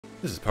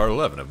This is part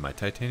 11 of my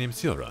Titanium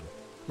Seal run.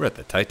 We're at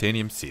the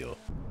Titanium Seal.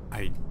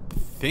 I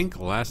think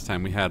last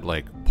time we had,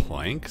 like,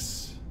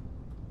 planks?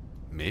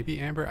 Maybe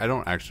amber? I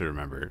don't actually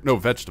remember. No,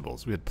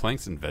 vegetables. We had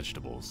planks and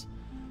vegetables.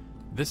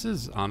 This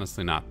is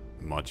honestly not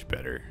much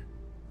better.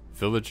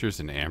 Villagers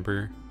and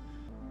amber.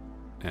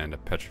 And a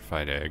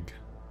petrified egg.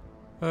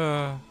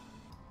 We've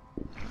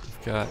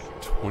got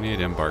 28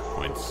 embark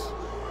points,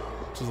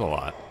 which is a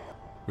lot.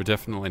 We're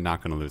definitely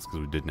not going to lose because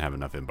we didn't have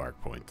enough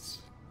embark points.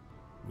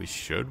 We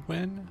should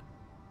win?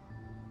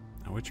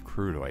 Now, which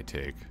crew do I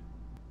take?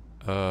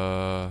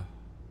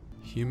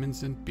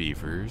 Humans and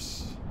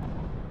beavers.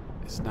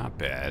 It's not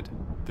bad.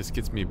 This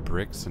gets me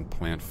bricks and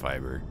plant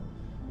fiber.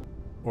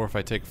 Or if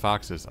I take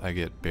foxes, I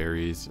get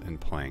berries and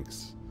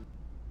planks.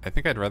 I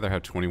think I'd rather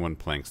have 21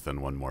 planks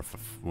than one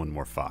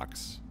more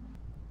fox.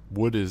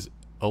 Wood is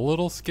a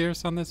little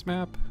scarce on this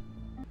map.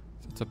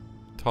 So it's a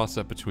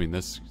toss-up between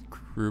this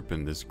group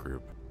and this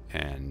group.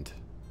 And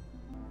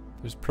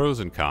there's pros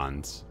and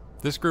cons.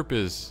 This group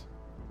is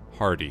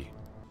hardy.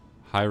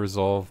 High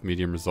resolve,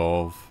 medium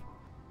resolve.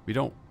 We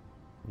don't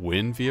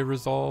win via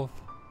resolve,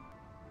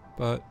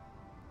 but,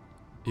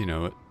 you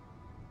know, it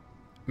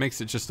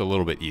makes it just a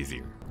little bit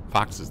easier.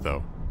 Foxes,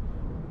 though.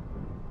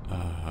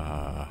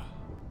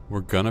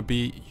 We're gonna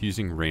be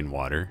using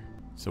rainwater,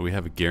 so we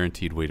have a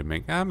guaranteed way to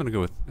make. I'm gonna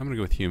go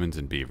with humans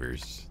and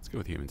beavers. Let's go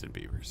with humans and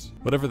beavers.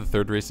 Whatever the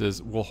third race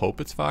is, we'll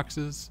hope it's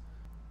foxes.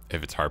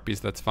 If it's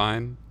harpies, that's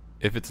fine.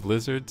 If it's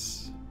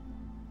lizards,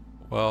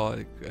 well,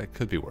 it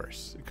could be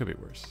worse. It could be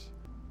worse.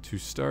 To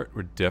start,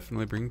 we're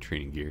definitely bringing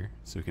trading gear,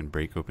 so we can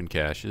break open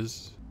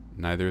caches.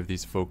 Neither of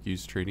these folk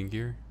use trading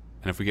gear.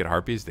 And if we get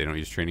harpies, they don't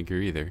use trading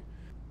gear either.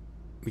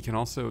 We can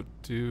also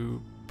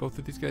do... Both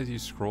of these guys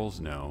use scrolls?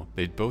 No.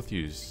 They both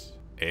use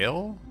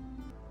ale?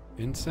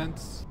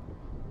 Incense?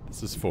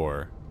 This is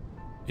for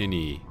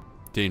any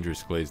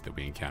dangerous glades that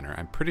we encounter.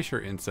 I'm pretty sure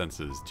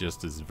incense is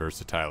just as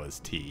versatile as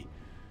tea.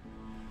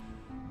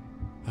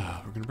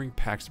 We're going to bring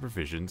packs of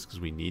provisions because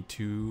we need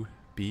to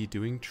be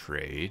doing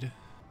trade.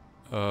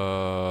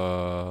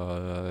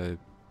 I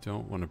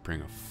don't want to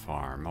bring a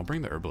farm. I'll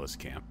bring the herbalist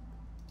camp.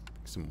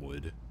 Some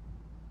wood.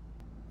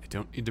 I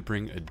don't need to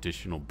bring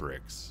additional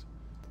bricks.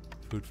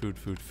 Food, food,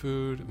 food,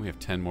 food. We have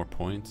 10 more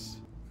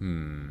points.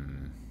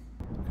 Could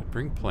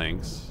bring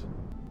planks.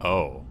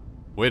 Oh,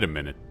 wait a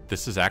minute.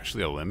 This is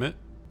actually a limit?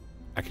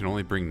 I can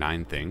only bring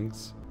 9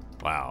 things?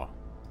 Wow.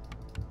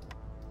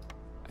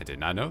 I did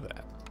not know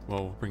that.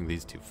 Well, we'll bring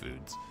these 2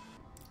 foods.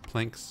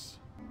 Planks.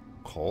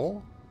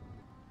 Coal?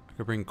 I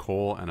could bring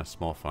coal and a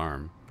small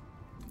farm.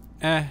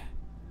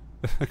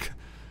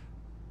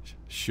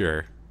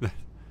 Sure.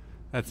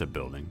 That's a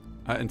building.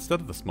 Instead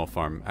of the small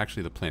farm,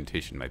 actually the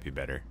plantation might be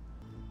better.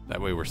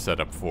 That way we're set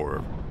up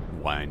for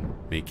wine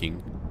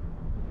making.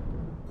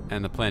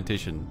 And the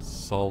plantation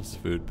solves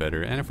food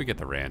better. And if we get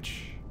the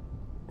ranch,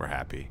 we're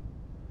happy.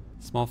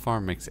 Small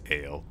farm makes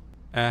ale.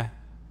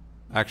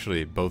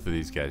 Actually, both of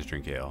these guys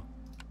drink ale.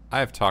 I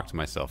have talked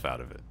myself out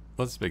of it.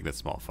 Let's make this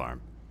small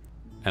farm.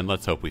 And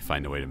let's hope we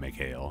find a way to make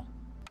ale.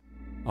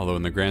 Although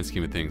in the grand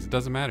scheme of things, it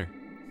doesn't matter.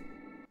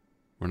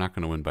 We're not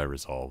going to win by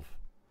resolve.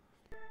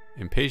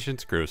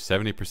 Impatience grows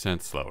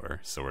 70% slower,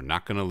 so we're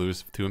not going to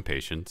lose to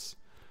impatience.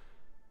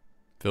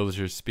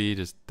 Villager's speed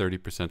is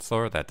 30%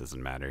 slower. That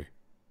doesn't matter.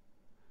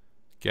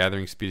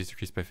 Gathering speed is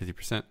decreased by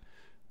 50%.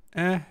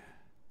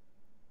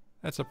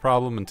 That's a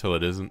problem until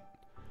it isn't.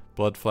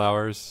 Blood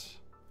flowers.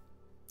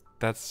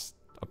 That's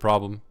a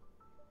problem.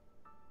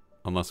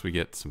 Unless we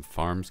get some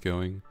farms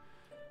going.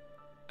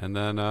 And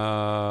then,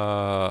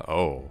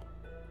 oh.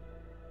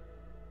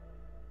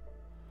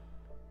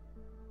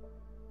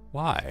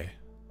 Why?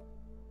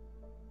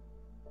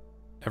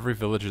 Every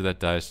villager that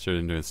dies straight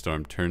into a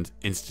storm turns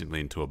instantly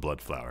into a blood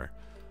flower.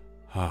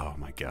 Oh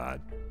my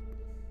god.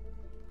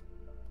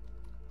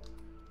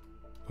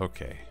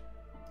 Okay.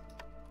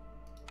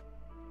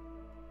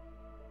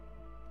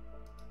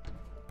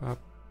 Bop.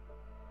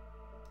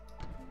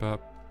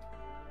 Bop.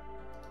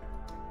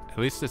 At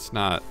least it's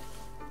not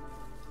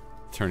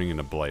turning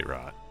into blight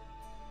rot.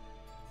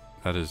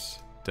 That is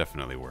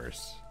definitely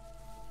worse.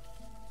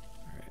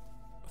 Alright.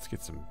 Let's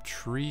get some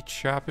tree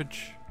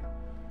choppage.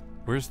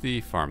 Where's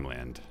the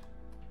farmland?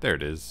 There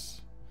it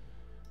is.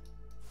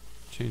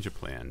 Change of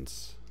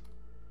plans.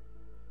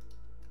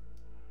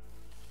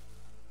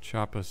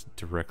 Chop us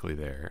directly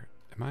there.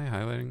 Am I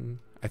highlighting?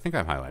 I think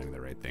I'm highlighting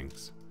the right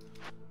things.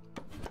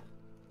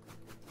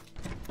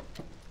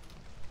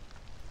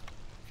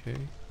 Okay.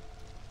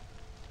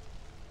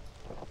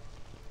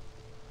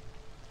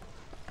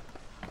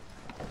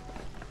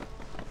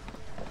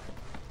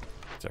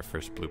 It's our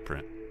first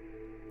blueprint.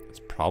 It's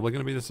probably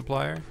going to be the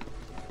supplier.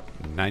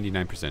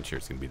 99% sure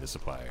it's going to be the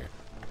supplier.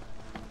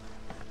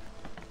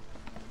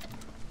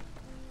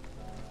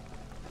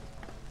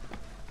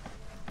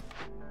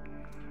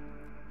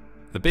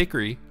 The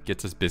bakery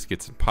gets us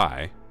biscuits and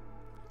pie.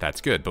 That's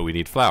good, but we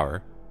need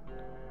flour,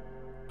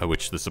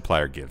 which the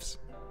supplier gives.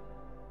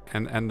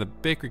 And the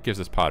bakery gives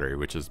us pottery,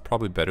 which is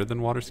probably better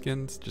than water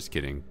skins. Just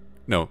kidding.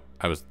 No,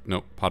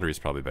 pottery is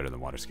probably better than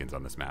water skins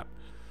on this map.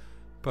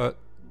 But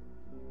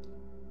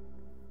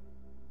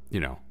you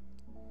know,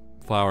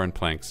 flour and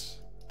planks.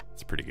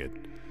 It's pretty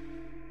good.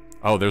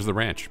 Oh, there's the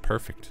ranch.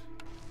 Perfect.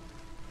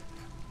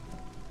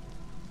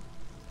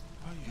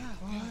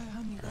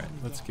 Alright,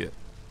 let's get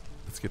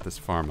this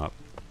farm up.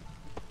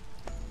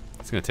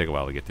 It's gonna take a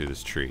while to get through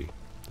this tree.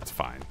 That's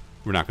fine.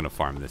 We're not gonna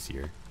farm this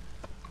year.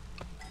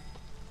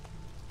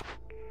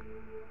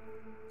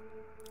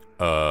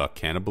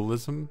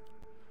 Cannibalism?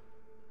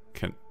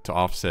 To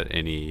offset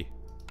any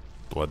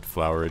blood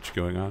flowerage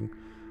going on.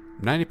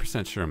 I'm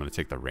 90% sure I'm gonna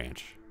take the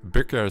ranch.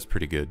 Brickyard is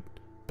pretty good,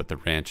 but the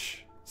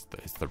ranch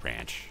is the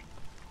ranch.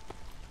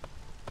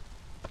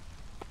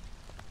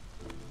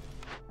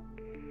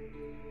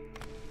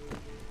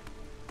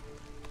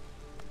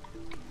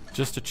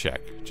 Just to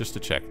check.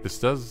 This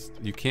does,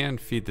 you can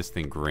feed this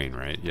thing grain,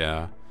 right?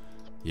 Yeah,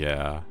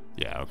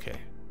 okay.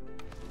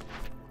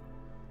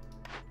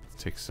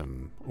 Let's take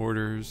some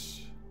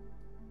orders.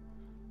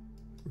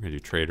 We're gonna do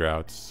trade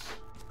routes.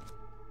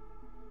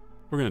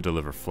 We're gonna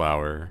deliver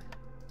flour.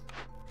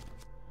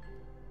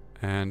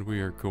 And we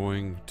are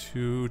going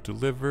to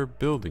deliver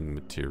building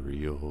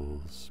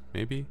materials,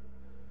 maybe?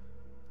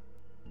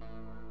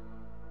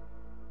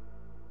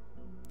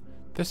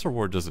 This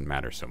reward doesn't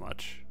matter so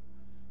much.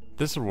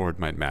 This reward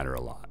might matter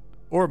a lot.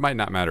 Or it might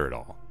not matter at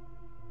all.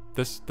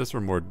 This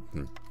reward,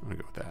 I'm gonna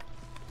go with that.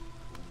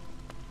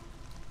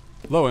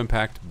 Low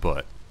impact,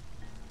 but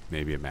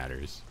maybe it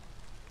matters.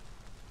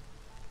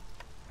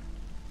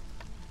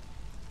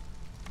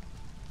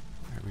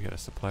 Alright, we got a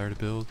supplier to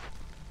build.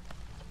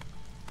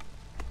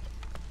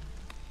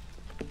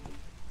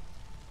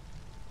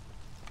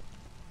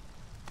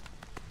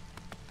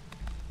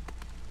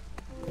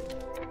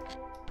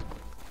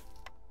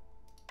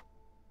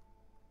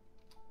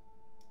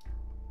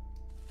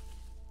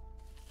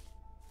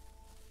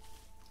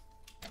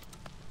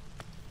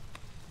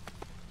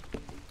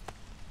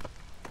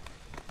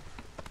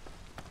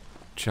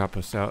 Chop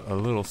us out a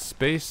little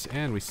space,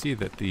 and we see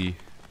that the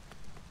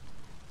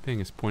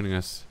thing is pointing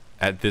us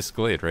at this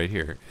glade right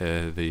here.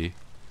 The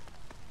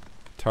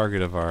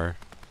target of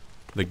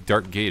the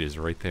dark gate is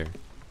right there.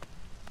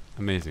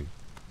 Amazing.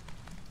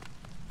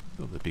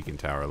 Build the beacon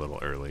tower a little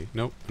early.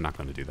 Nope, I'm not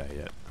going to do that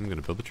yet. I'm going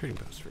to build the trading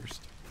post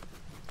first.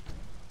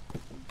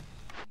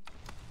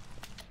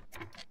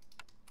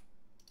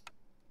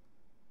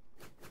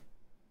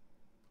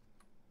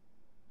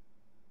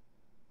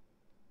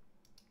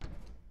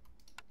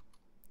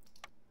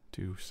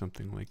 Do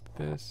something like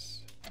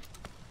this.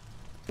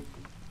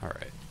 All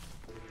right.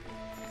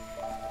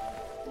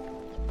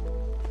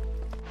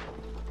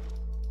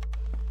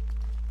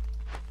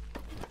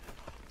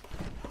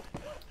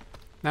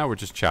 Now we're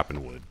just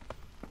chopping wood.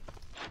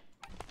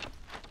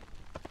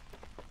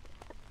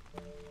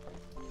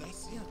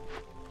 Let's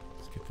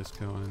get this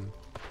going.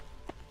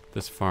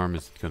 This farm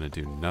is gonna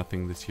do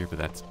nothing this year, but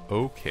that's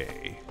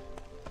okay.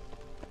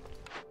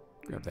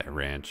 Grab that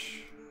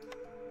ranch.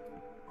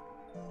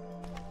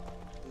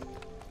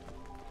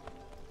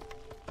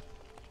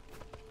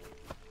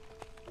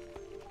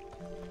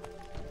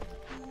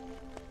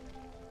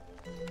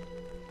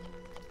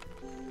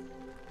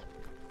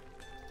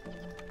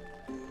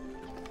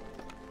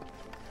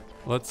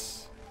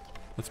 Let's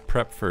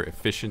prep for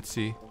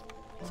efficiency.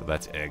 So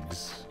that's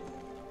eggs.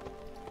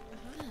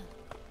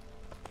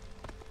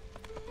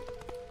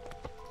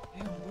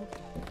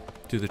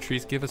 Do the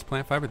trees give us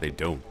plant fiber? They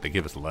don't. They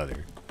give us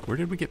leather. Where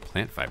did we get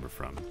plant fiber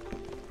from?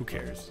 Who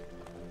cares?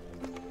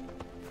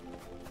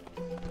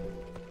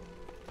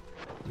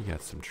 We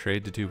got some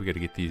trade to do. We got to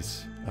get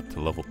these up to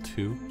level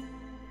 2.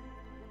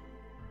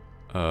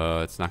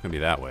 It's not going to be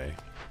that way.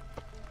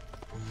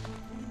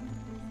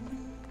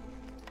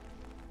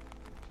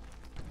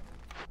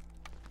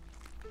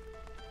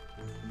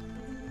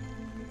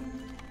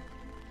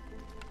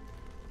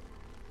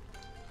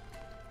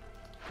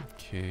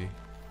 Okay.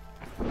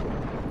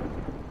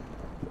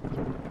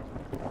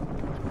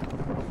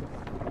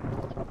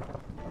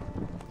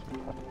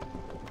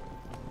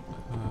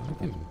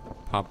 We can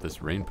pop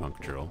this rain punk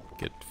drill,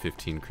 get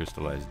 15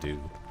 crystallized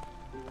dew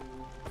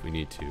if we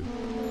need to.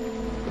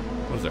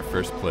 What is our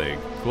first plague?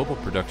 Global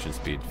production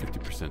speed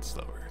 50%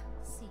 slower.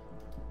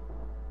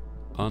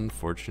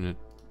 Unfortunate,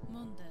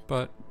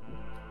 but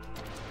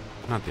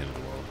not the end of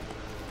the world.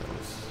 That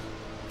was...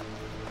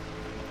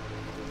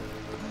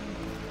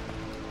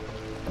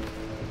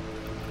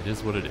 It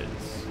is what it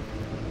is.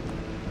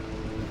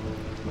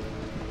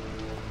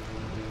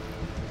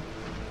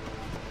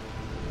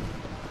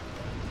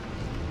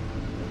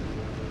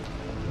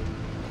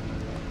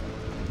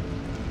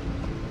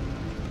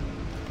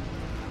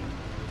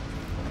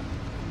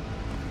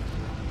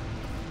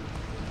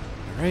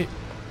 Alright,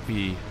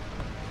 we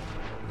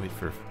wait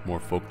for more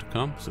folk to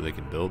come so they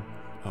can build.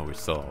 Oh, we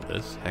sell all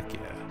this? Heck yeah.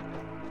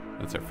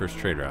 That's our first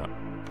trade route.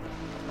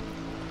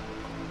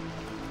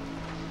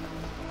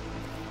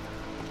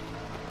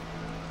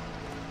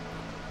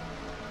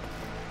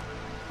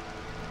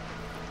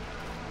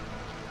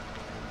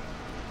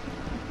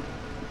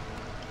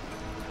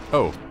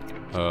 Oh,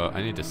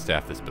 I need to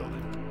staff this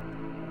building.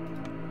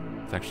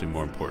 It's actually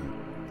more important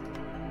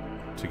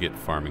to get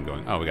farming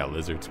going. Oh, we got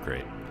lizards,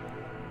 great.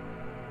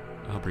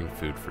 I'll bring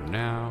food for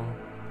now.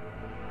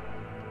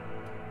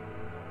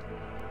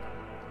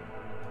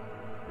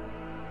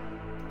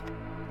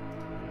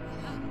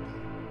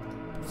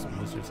 Put some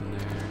lizards in there.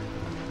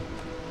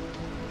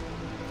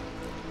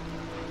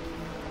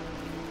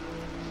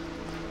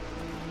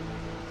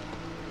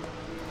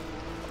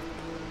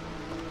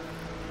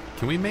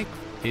 Can we make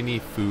any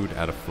food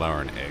out of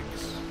flour and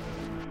eggs?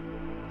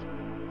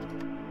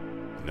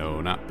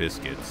 No, not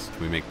biscuits.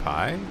 Can we make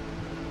pie?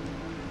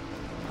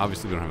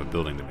 Obviously we don't have a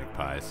building to make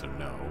pie, so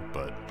no,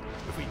 but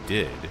if we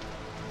did...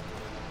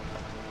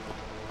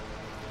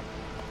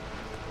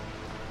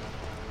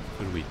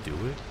 Could we do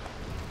it?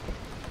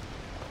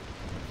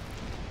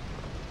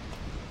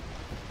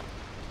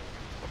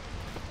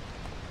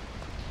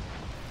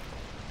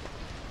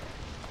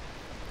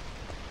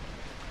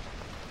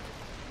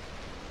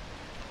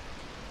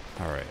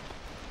 Alright.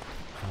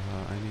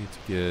 I need to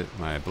get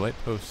my blight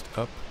post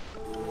up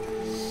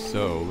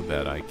so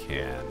that I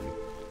can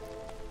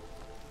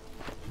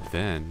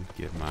then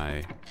get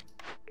my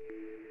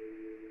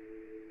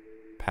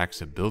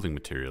packs of building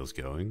materials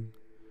going.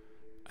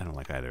 I don't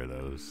like either of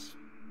those.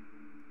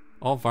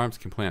 All farms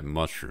can plant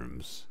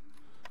mushrooms.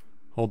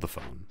 Hold the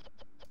phone.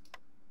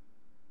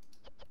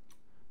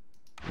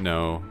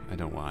 No, I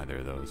don't want either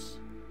of those.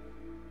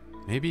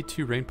 Maybe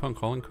 2 Rainpunk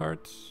calling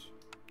cards?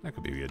 That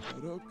could be good.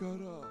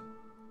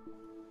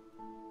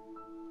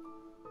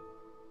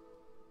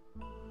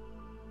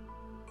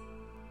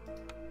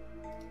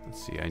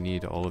 Let's see, I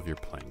need all of your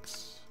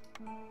planks.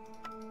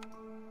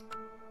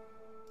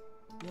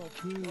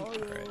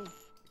 Alright.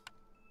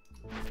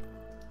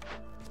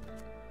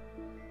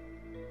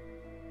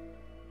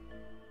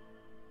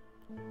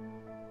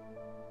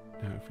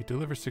 Now, if we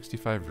deliver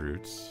 65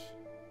 roots,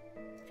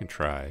 we can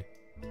try.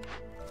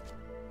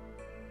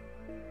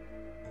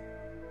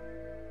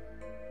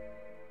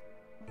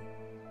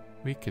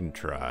 We can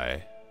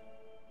try.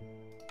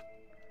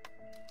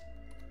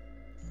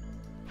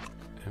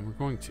 And we're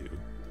going to.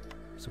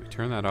 So we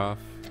turn that off.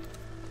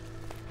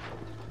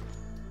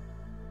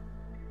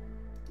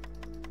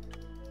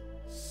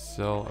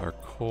 Sell our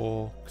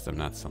coal, because I'm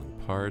not selling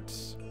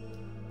parts.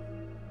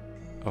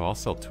 Oh, I'll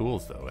sell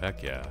tools though,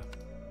 heck yeah.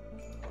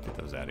 Get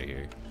those out of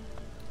here.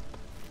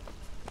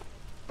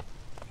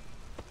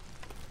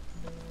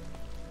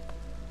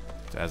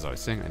 So as I was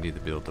saying, I need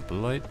to build the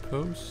blight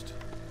post.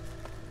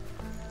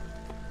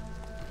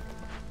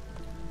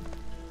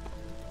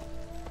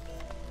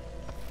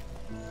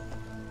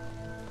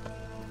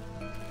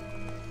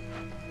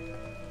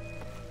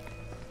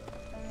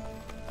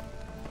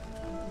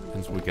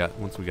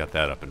 Once we got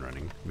that up and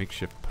running,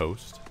 makeshift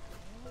post.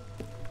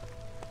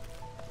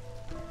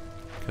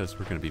 Because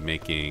we're going to be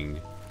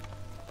making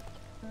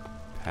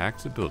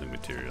packs of building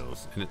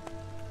materials, and it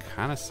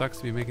kind of sucks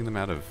to be making them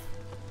out of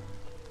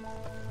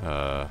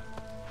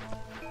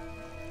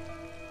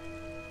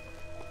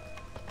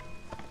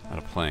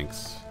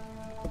planks.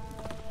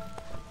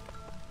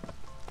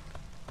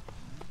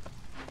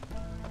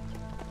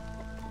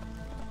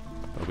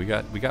 But we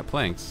got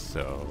planks,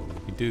 so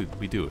we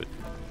do it.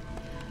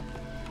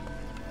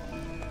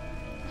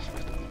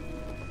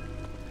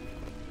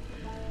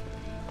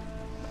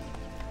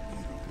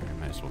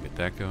 Might as well get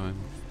that going.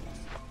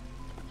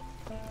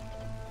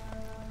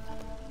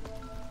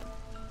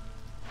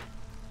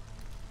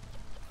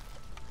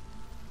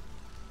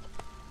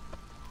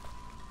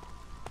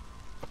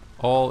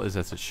 All is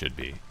as it should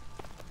be.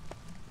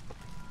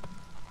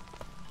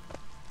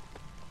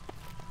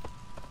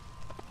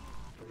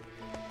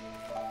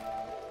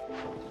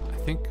 I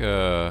think,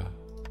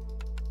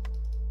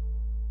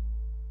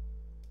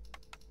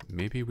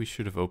 maybe we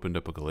should have opened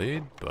up a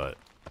glade, but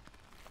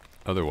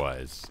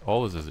otherwise,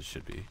 all is as it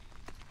should be.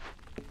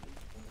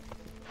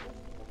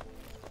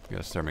 We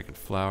gotta start making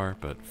flour,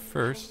 but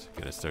first,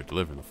 gotta start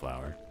delivering the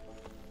flour.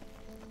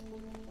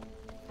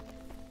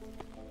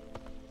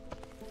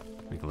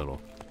 Make a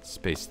little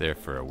space there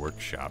for a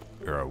workshop,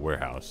 or a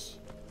warehouse.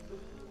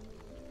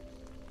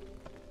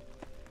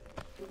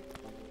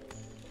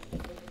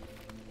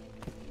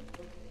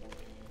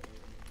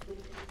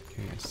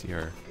 Okay, I see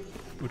our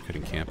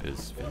woodcutting camp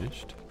is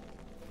finished.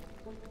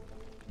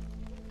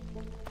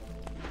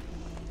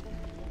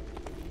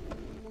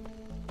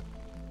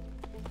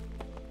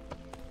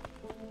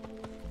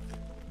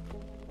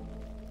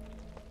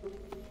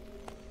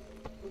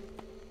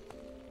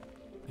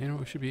 You know,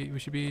 we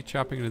should be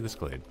chopping into this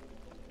glade.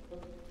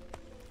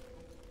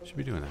 Should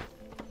be doing that.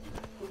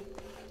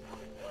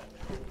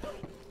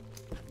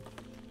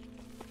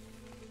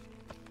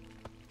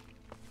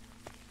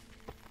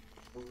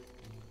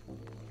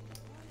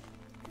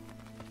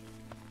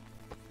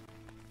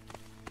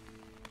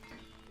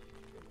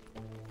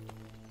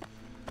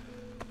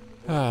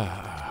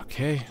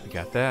 Okay, we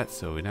got that.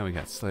 So now we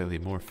got slightly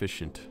more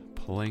efficient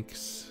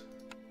planks.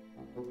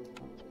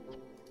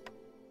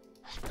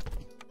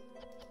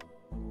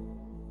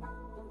 Where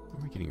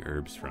are we getting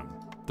herbs from?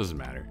 Doesn't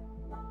matter.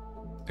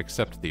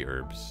 Except the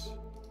herbs.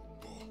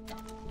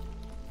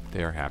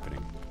 They are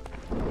happening.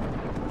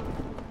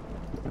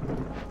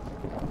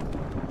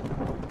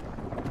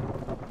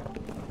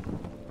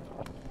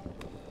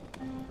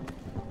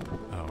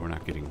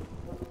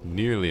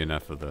 nearly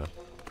enough of the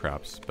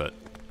crops, but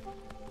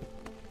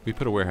we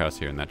put a warehouse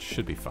here and that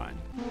should be fine.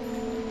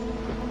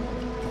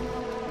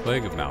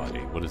 Plague of Malady.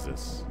 What is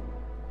this?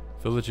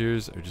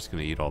 Villagers are just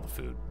going to eat all the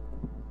food.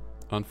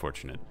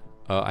 Unfortunate.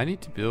 I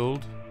need to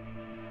build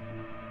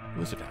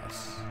Wizard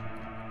House.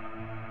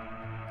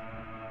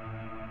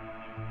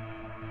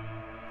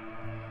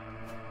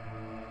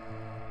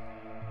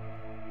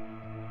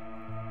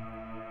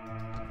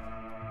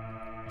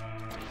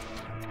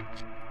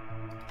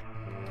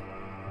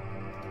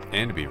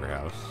 And a beaver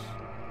house.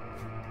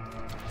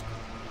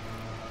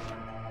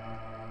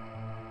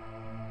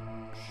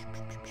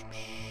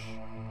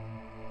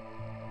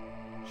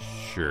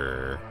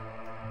 Sure.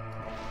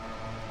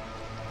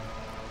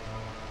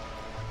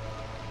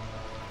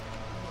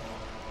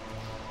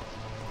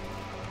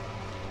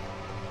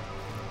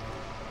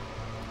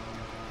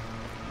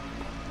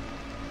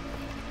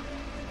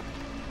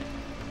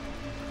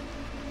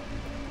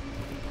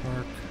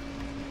 Park.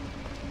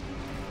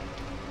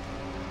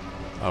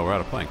 Oh, we're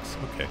out of planks.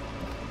 Okay.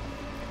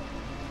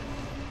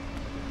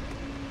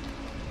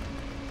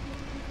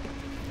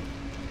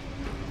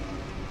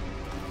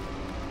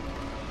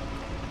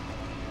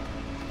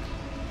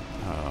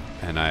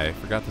 And I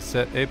forgot to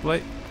set a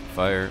blight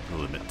fire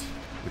limit,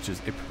 which is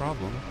a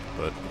problem,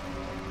 but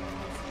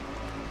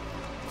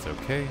it's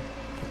okay.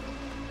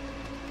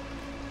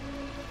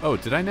 Oh,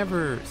 did I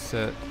never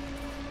set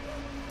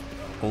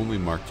only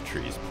marked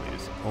trees,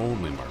 please?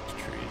 Only marked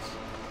trees.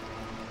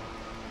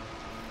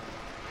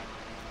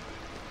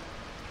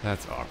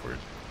 That's awkward.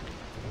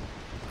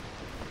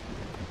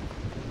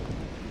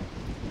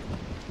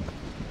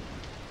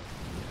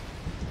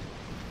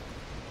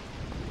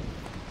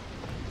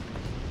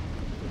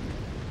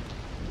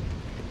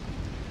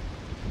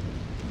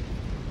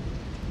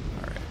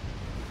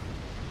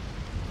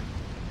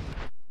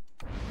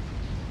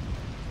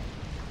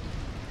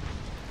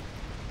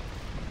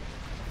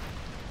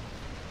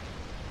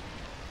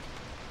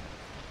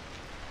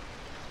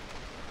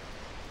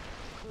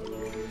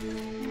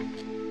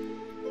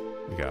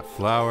 We got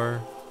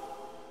flour.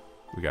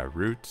 We got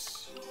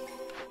roots.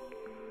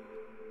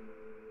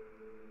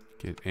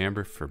 Get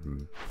amber for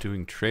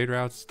doing trade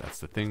routes. That's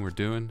the thing we're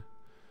doing.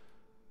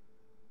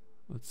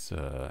 Let's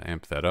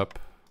amp that up.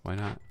 Why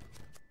not?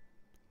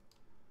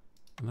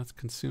 And let's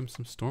consume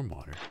some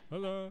stormwater.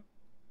 Hello.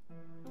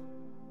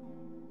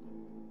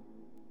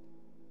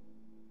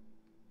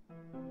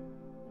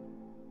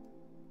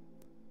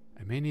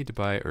 I may need to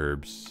buy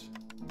herbs.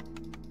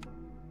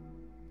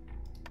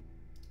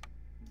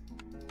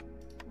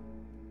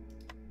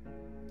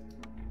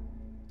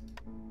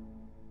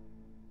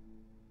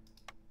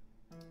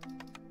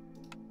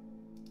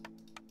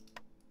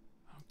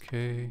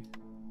 Okay.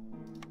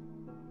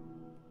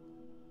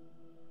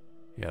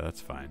 Yeah, that's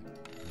fine.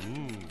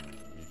 Me.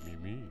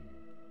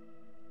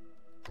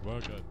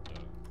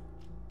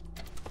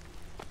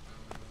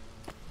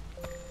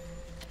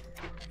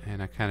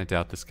 And I kind of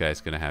doubt this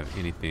guy's going to have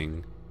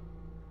anything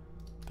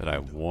that I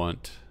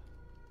want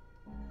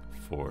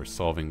for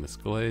solving this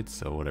glade,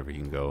 so whatever,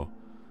 you can go.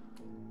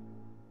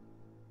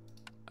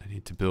 I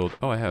need to build...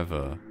 Oh, I have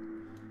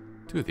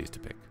two of these to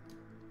pick.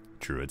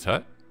 Druid's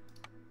Hut.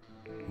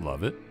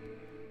 Love it.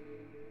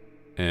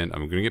 And I'm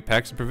going to get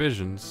packs of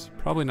provisions.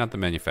 Probably not the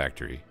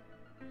manufactory.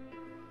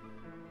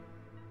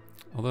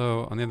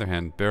 Although, on the other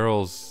hand,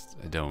 barrels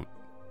I don't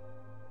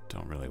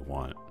really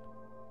want.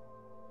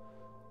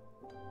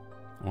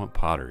 I want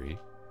pottery.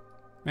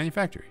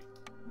 Manufactory.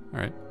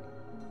 Alright.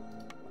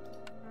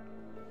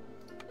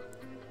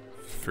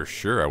 For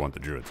sure I want the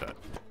Druid's Hut.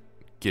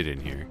 Get in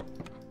here.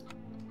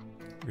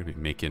 We're going to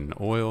be making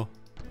oil.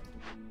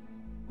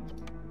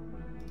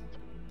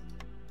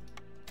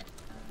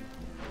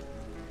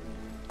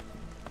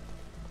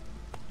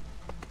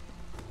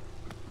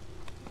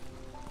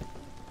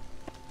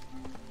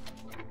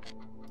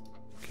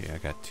 Okay, I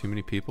got too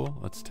many people.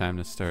 It's time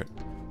to start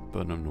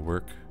putting them to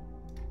work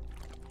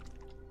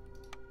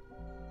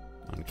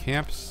on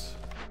camps.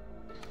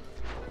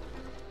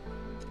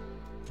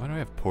 Why do I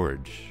have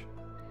porridge?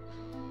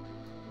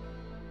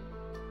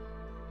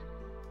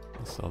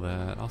 I'll sell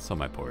that. I'll sell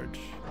my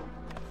porridge.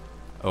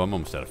 Oh, I'm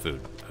almost out of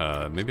food.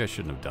 Maybe I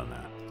shouldn't have done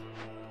that.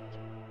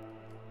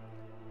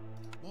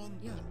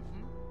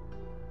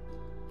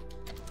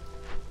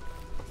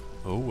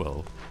 Oh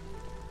well.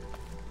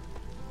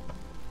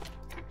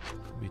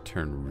 Let me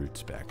turn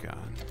roots back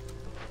on.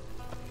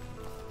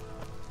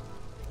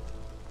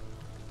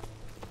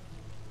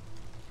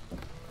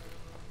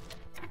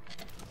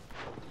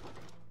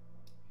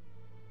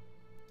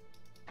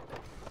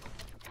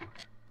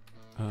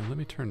 Let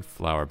me turn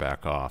flour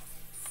back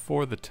off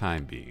for the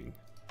time being.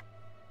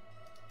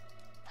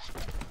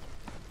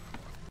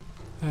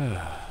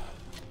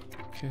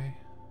 Okay.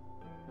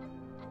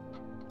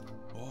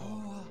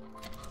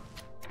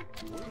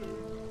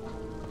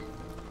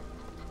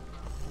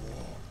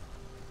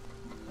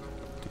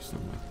 Do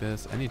something like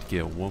this. I need to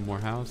get one more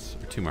house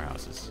or two more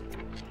houses.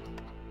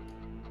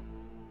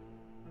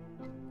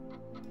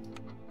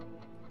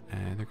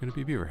 And they're going to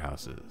be beaver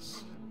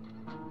houses.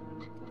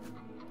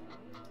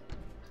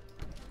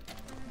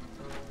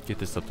 get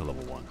this up to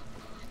level 1.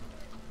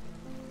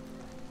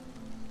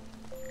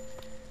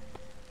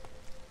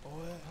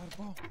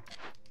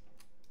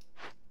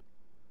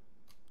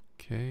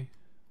 Okay.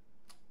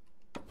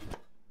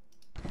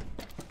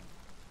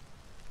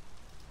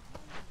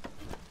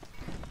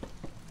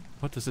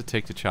 What does it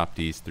take to chop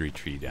these 3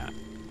 trees down?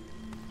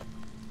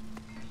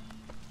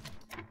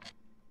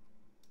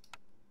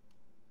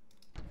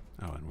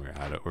 Oh, and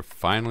we're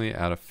finally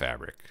out of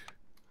fabric.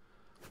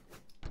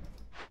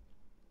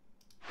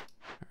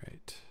 All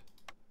right.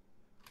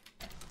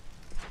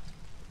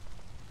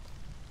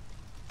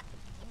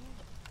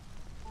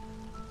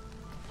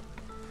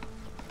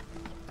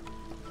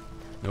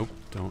 Nope,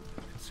 don't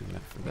consume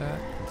that for that.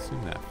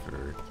 Consume that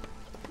for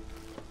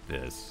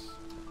this.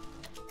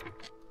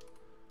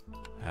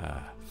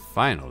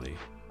 Finally.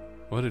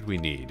 What did we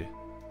need?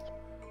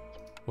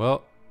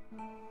 Well,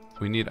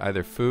 we need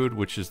either food,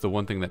 which is the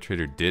one thing that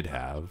trader did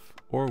have,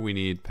 or we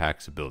need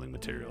packs of building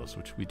materials,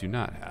 which we do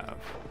not have.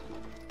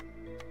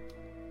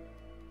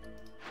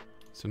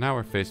 So now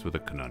we're faced with a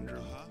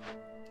conundrum.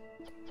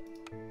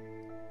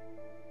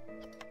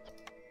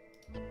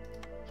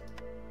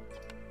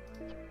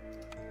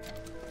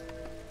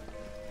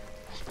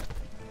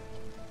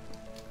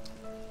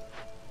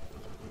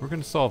 We're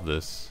going to solve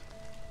this.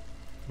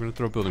 We're going to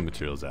throw building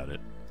materials at it.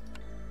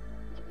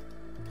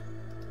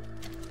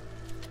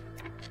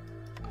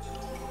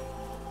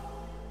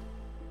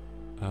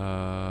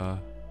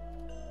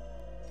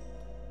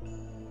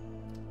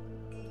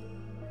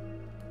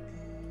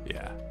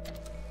 Yeah.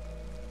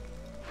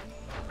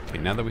 Okay,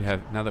 now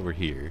that we're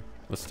here,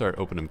 let's start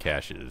opening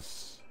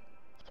caches.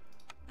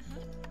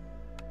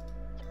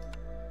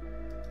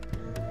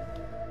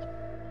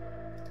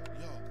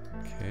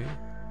 Okay.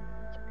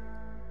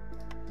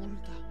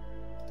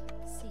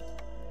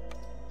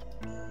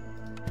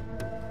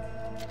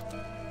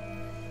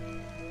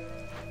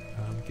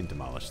 We can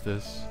demolish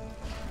this.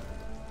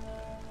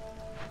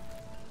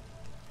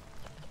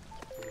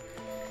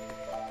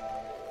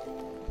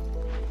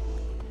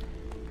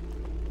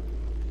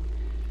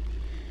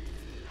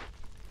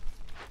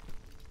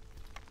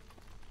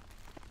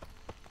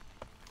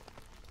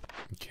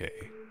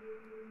 Okay.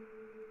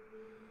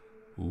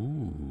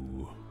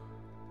 Ooh.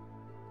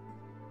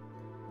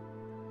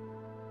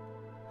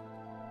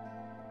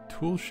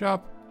 Tool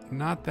shop,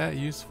 not that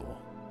useful.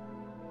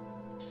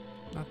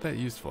 Not that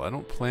useful. I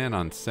don't plan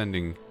on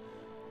sending...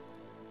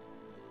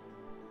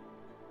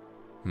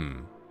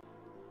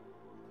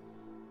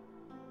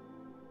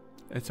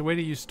 It's a way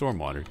to use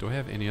stormwater. Do I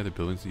have any other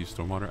buildings that use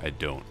stormwater? I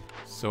don't.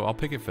 So I'll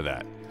pick it for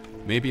that.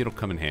 Maybe it'll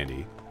come in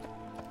handy.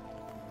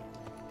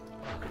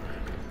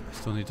 I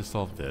still need to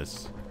solve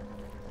this.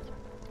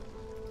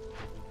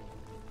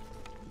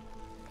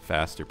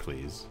 Faster,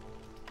 please.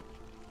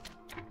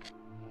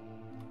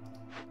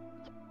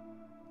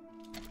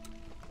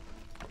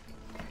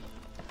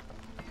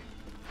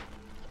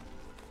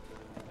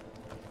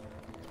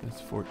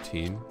 That's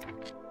 14.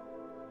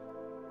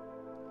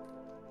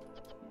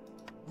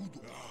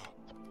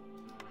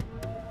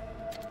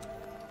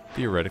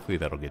 Theoretically,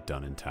 that'll get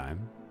done in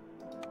time.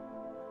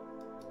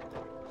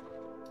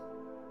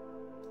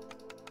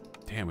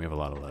 Damn, we have a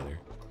lot of leather.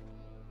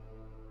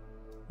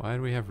 Why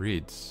do we have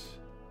reeds?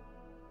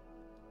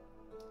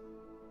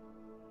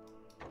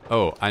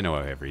 Oh, I know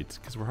why we have reeds.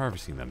 Because we're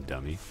harvesting them,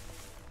 dummy.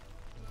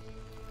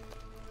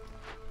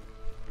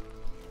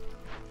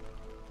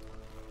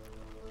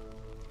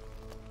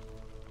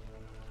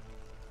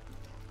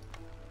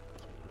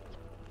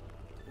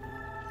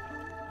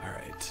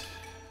 Alright.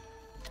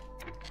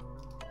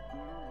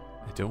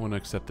 I don't want to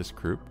accept this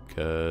group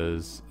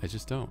because I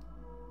just don't.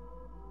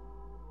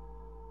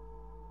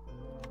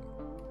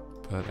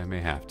 But I may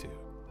have to.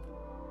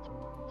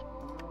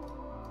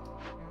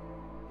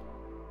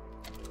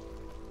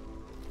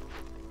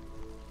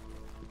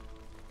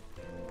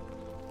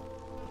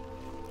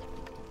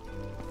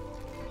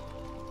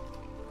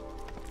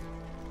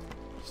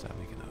 Stop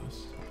making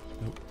those.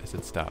 Nope, I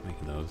said stop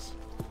making those.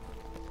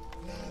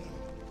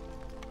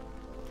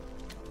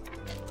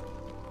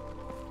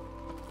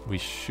 We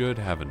should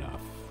have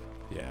enough.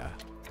 Yeah.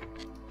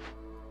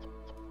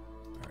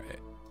 Alright.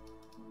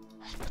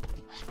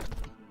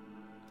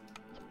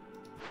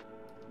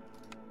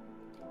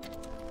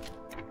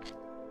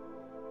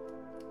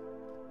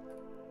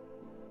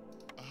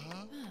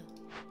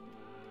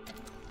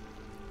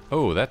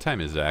 Oh, that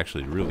time is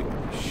actually really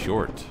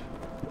short.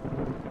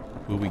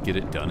 Will we get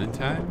it done in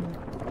time?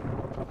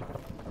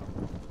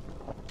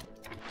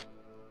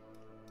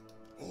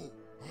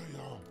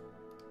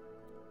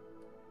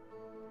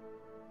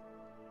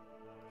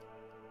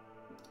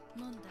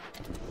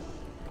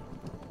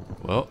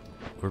 Well,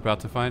 we're about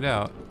to find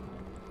out.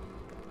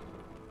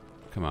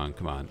 Come on,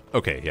 come on.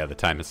 Okay, yeah, the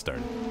time has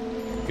started.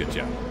 Good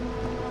job.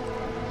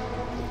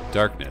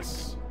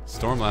 Darkness.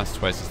 Storm lasts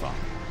twice as long.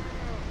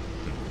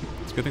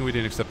 It's a good thing we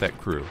didn't accept that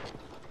crew.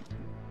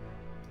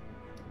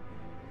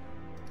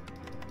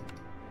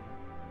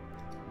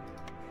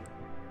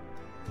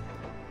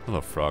 Hello,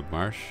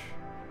 Frogmarsh.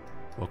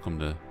 Welcome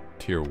to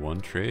Tier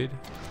 1 trade.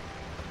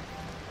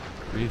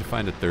 We need to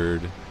find a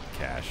third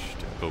cache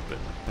to open.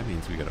 That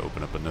means we gotta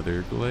open up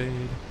another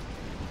glade.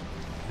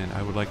 And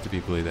I would like to be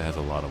a glade that has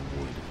a lot of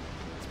wood.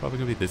 It's probably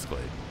gonna be this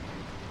glade.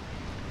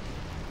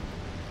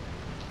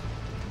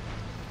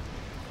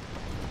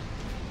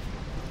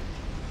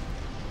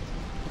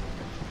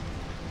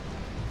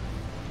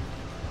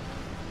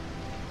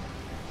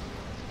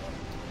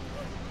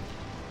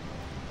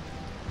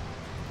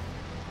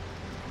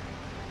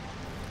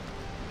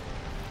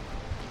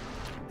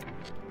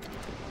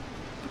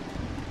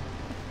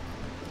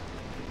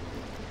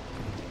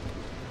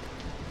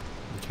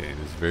 Okay,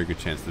 there's a very good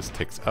chance this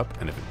ticks up,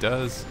 and if it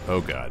does,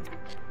 oh god.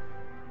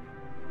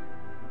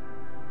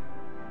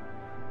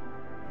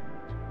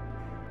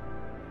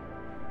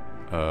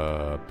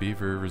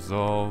 Beaver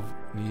resolve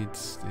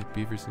needs,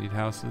 beavers need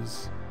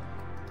houses.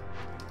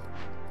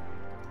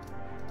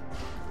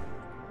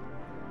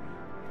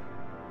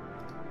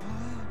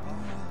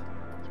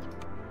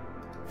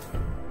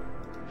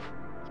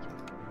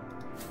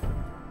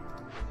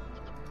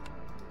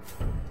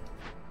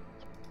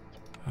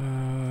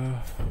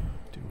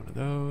 Do one of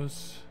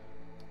those.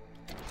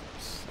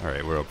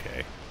 Alright, we're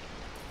okay.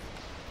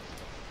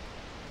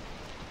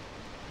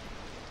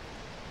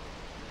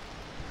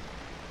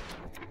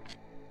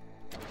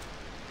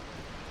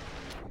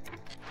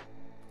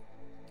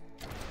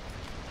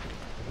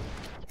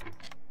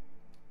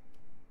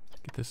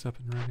 Get this up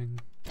and running.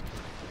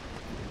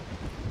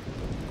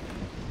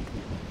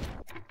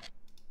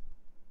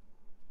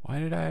 Why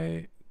did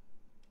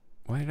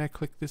I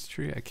click this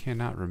tree? I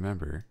cannot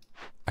remember.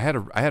 I had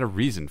a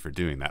reason for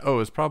doing that. Oh,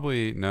 it's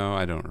probably, no,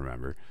 I don't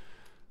remember.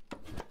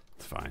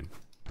 It's fine.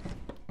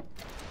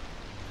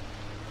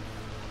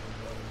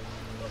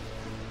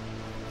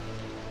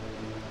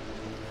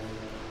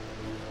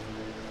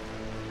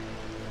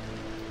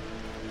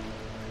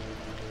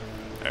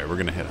 Alright, we're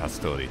gonna hit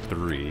hostility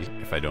 3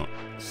 if I don't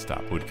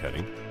stop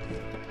woodcutting.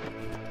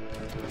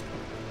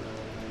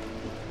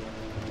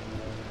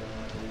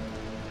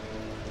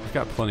 We've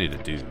got plenty to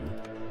do.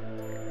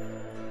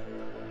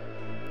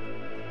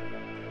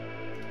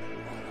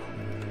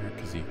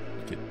 Because you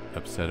get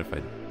upset if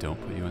I don't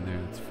put you in there,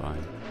 that's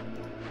fine.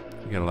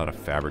 We got a lot of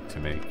fabric to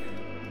make.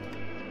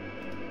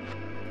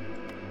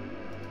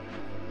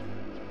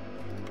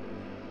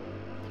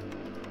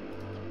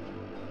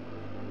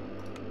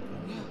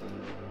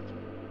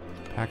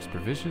 Packs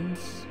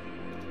provisions?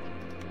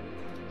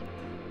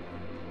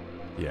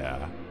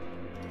 Yeah.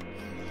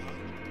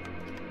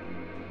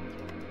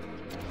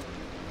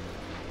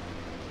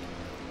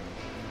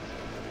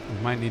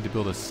 We might need to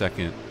build a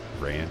second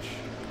ranch.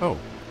 Oh.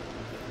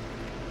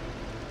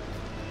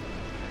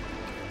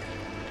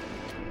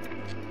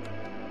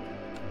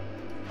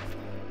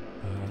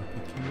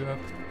 Pick you up.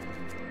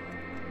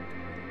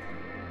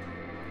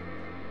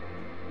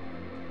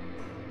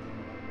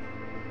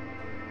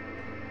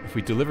 If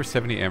we deliver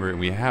 70 amber and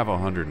we have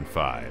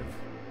 105.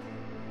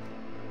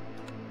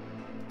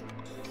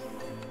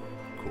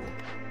 Cool.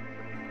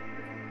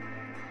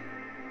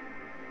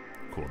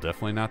 Cool,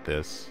 definitely not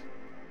this.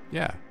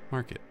 Yeah,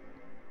 market.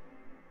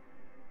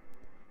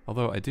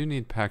 Although I do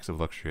need packs of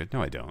luxury.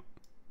 No, I don't.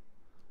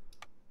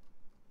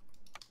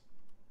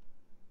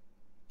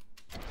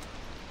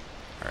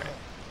 Alright.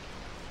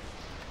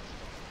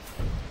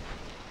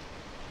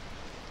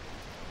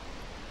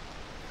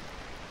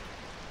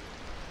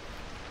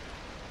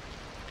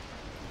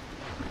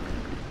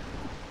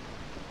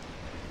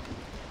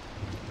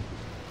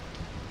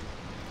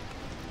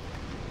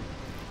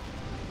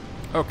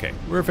 Okay,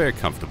 we're very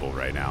comfortable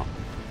right now.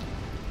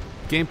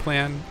 Game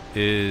plan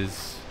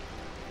is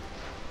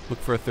look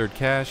for a third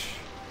cache.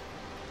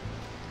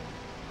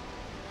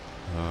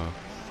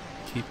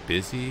 Keep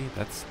busy.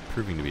 That's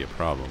proving to be a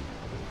problem.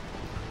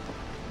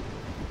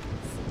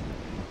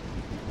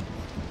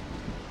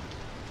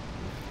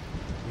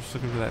 We're just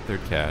looking for that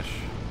third cache.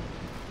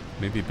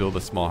 Maybe build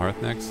a small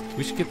hearth next.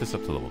 We should get this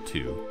up to level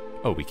 2.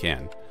 Oh, we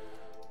can.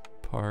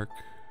 Park.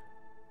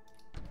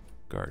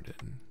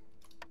 Garden.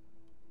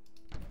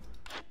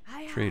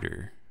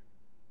 Trader,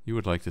 you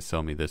would like to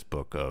sell me this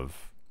book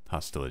of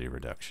hostility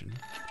reduction.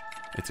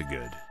 It's a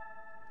good.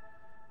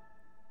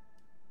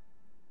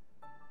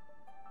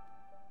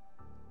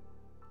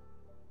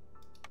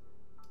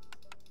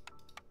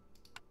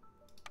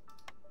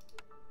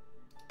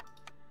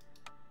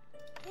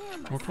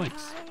 More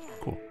planks.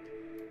 Cool.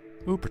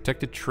 Ooh,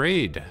 protected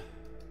trade.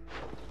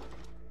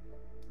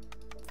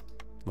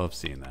 Love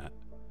seeing that.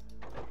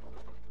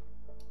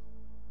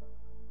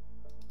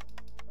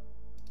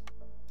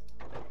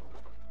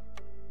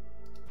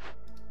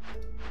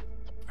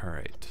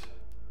 Alright.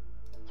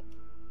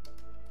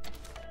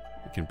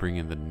 We can bring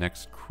in the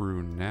next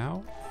crew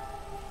now.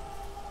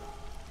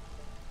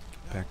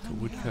 Get back to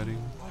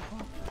woodcutting.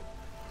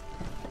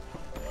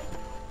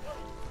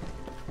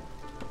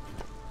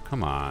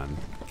 Come on.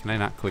 Can I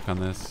not click on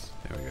this?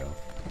 There we go.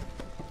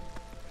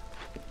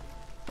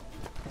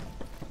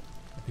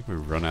 I think we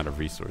run out of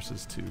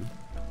resources to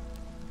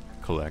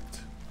collect.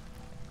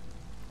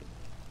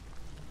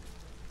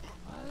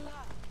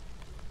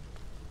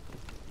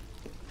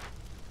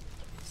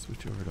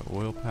 Switch over to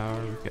oil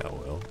power. We've got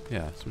oil.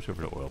 Yeah, switch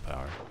over to oil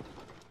power.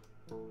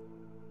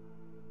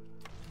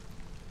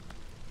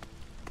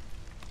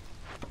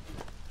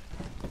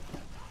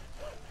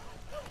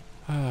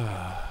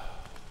 Alright.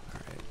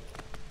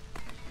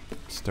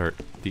 Start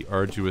the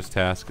arduous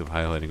task of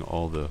highlighting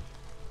all the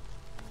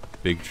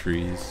big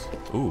trees.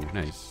 Ooh,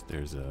 nice.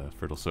 There's a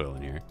fertile soil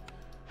in here.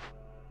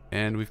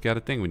 And we've got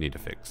a thing we need to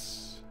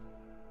fix.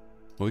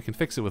 Well, we can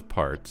fix it with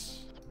parts.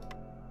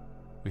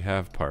 We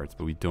have parts,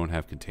 but we don't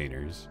have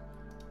containers.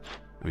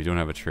 We don't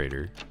have a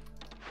trader.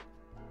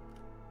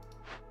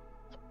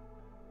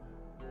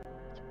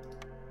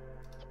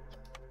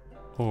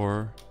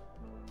 Or,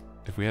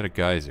 if we had a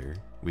geyser,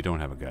 we don't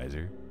have a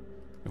geyser.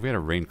 If we had a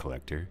rain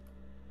collector.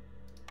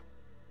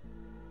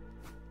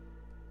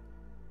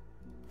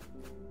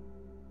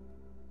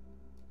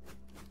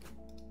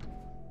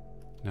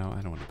 No, I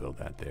don't want to build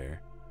that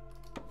there.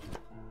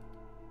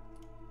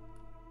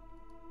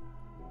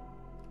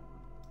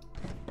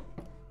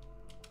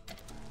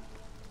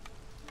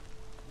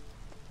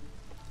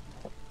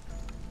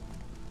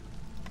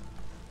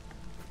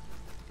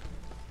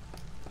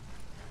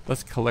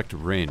 Let's collect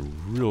rain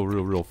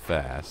real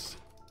fast.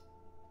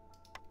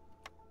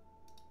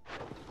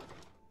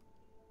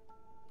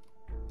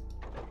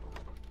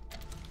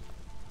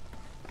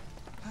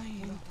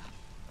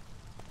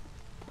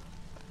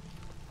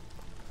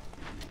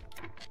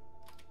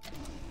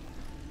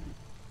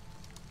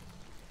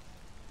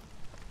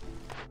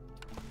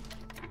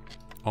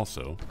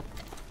 Also,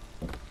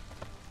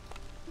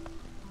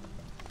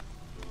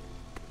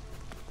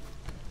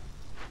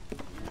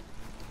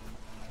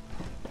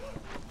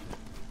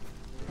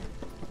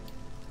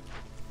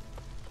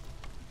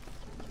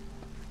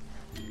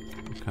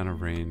 what kind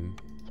of rain?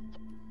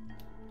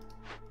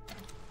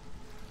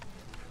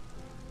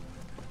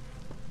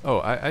 Oh,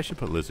 I should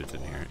put lizards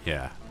in here.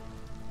 Yeah.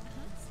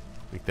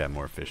 Make that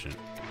more efficient.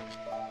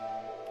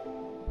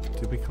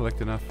 Did we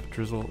collect enough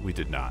drizzle? We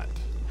did not.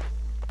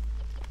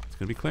 It's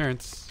gonna be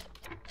clearance.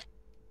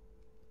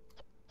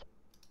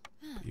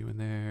 Put you in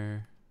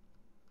there.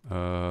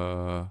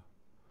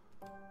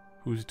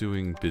 Who's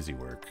doing busy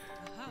work?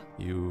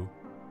 You.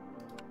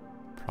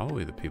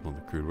 Probably the people in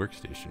the crude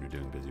workstation are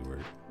doing busy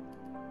work.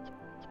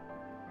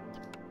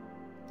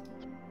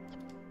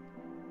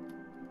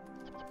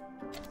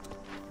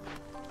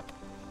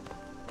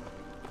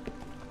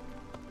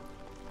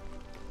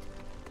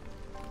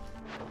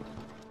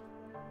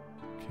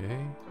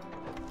 Okay.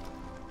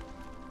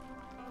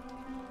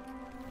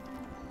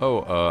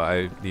 Oh,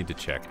 I need to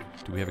check.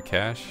 Do we have a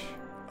cache?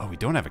 Oh, we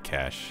don't have a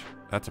cache.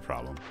 That's a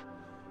problem.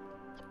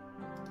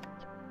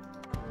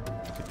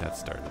 Get that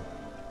started.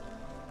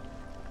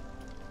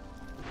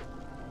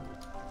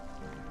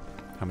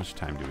 How much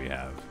time do we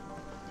have?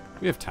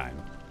 We have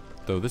time.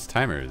 Though this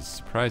timer is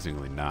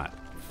surprisingly not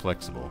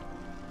flexible.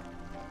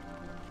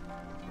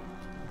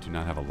 We do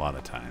not have a lot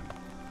of time.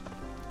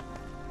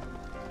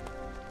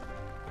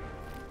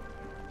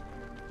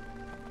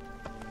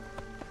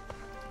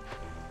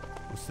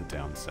 What's the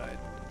downside?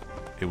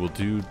 It will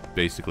do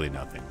basically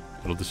nothing.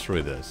 It'll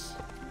destroy this.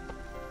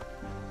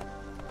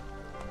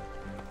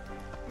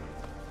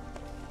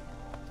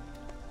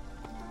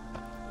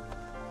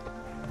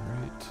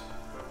 Alright.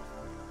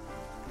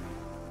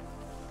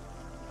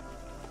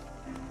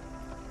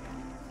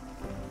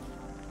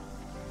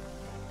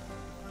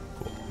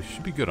 Cool. We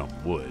should be good on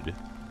wood.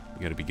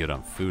 We gotta be good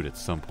on food at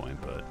some point,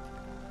 but...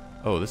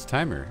 Oh, this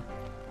timer...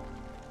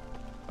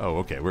 Oh,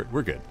 okay,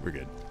 we're good. We're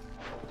good.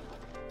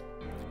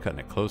 Cutting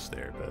it close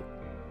there, but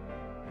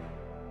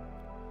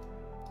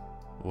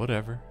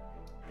whatever.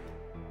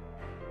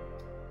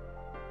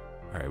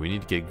 Alright, we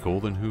need to get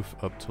Golden Hoof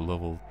up to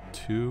level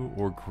 2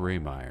 or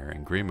Greymire,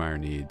 and Greymire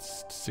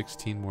needs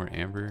 16 more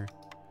amber.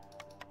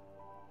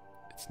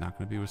 It's not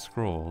going to be with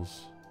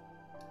scrolls.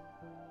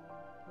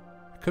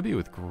 It could be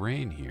with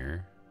grain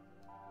here.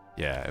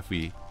 Yeah, if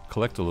we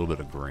collect a little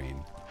bit of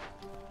grain.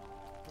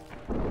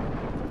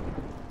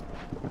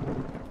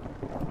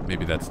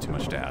 Maybe that's too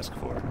much to ask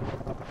for.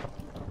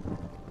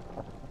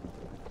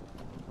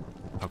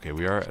 Okay,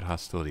 we are at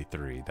hostility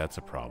 3. That's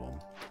a problem.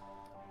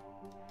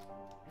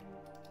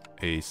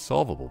 A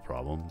solvable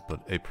problem,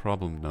 but a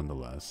problem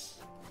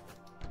nonetheless.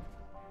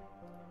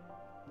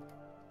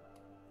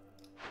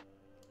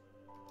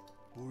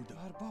 I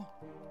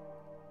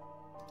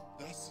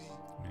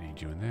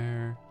need you in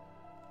there.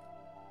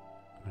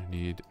 I'm gonna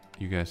need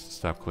you guys to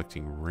stop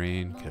collecting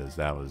rain, because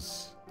that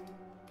was...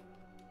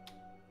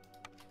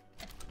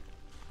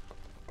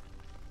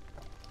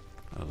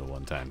 That was a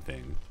one-time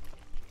thing.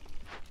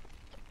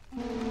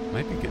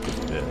 Might be good to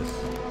do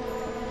this.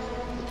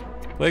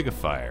 Plague of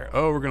Fire.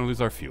 Oh, we're gonna lose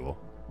our fuel.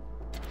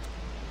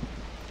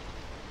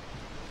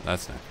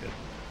 That's not good.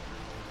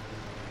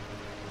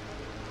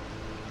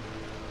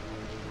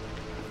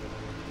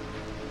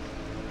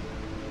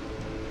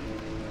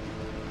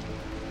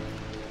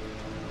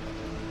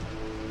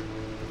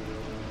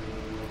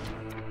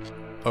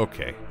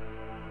 Okay.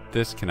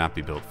 This cannot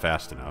be built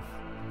fast enough.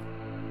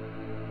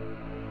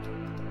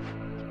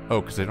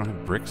 Oh, because I don't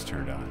have bricks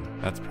turned on.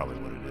 That's probably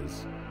what it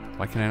is.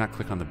 Why can I not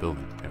click on the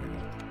building? There we go.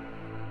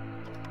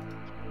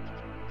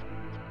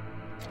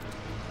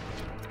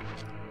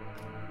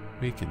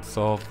 We can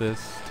solve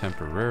this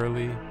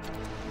temporarily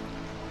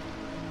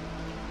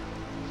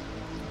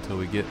until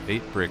we get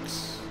 8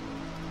 bricks.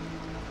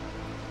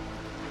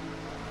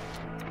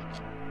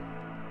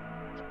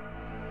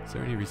 Is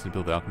there any reason to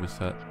build the alchemist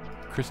hut?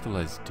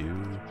 Crystallized dew.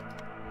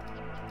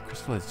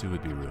 Crystallized dew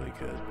would be really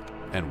good.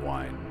 And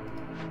wine.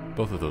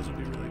 Both of those would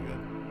be really good.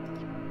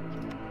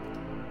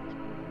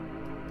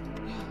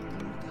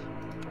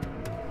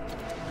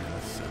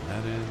 Let's send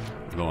that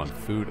in. Low on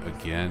food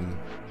again.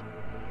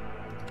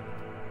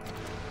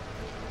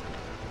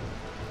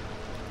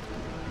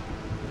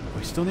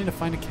 We still need to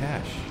find a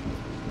cache.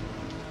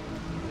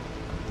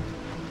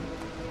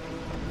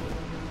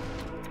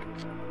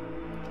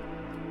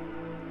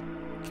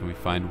 Can we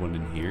find one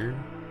in here?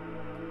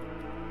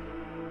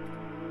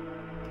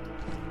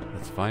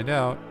 Let's find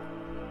out.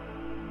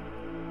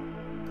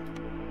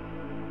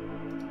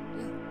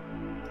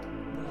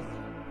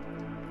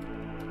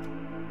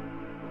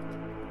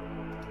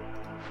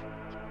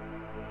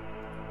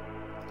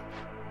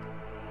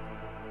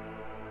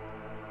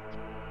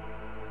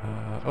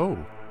 Oh.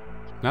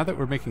 Now that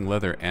we're making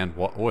leather and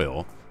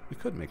oil, we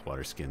could make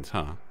water skins,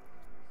 huh?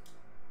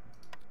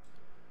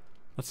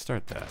 Let's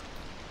start that.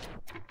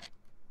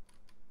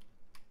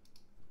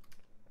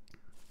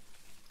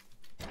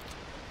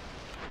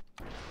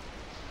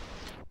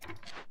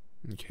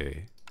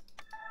 Okay.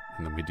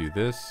 And then we do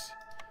this.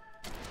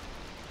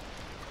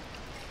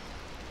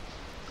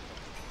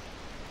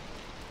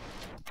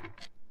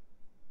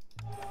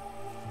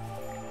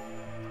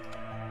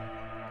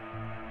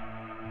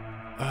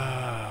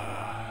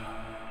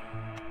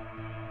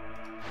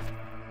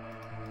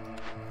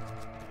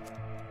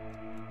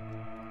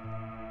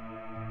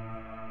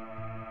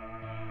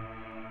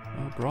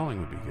 Well, brawling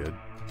would be good.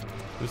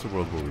 There's a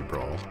world where we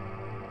brawl.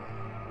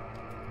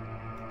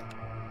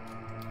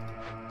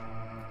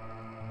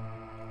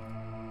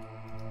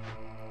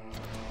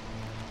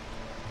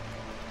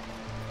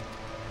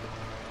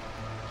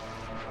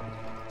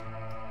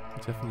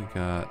 Definitely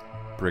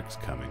got bricks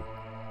coming.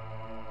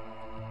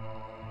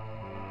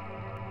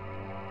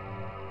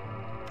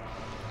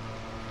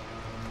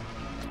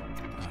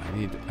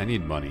 I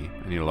need money.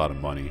 I need a lot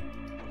of money,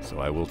 so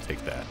I will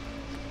take that.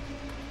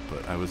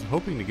 But I was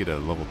hoping to get a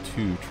level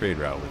 2 trade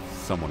route with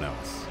someone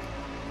else.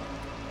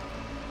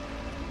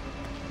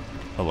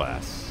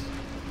 Alas.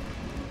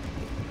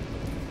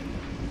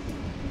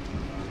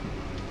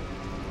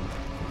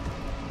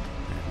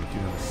 And we do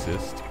have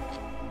assist.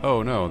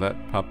 Oh no, that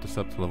popped us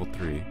up to level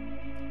 3.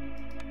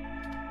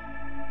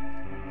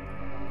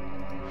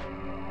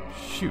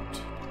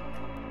 Shoot.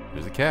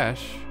 There's a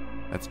cache.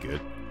 That's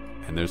good.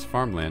 And there's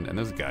farmland, and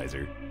there's a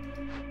geyser.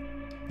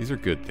 These are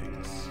good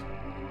things.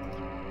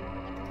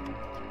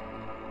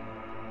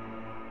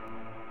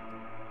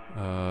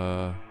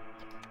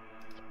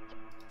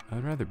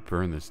 I'd rather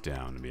burn this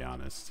down, to be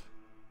honest.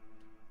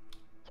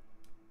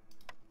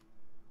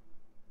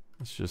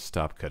 Let's just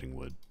stop cutting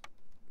wood.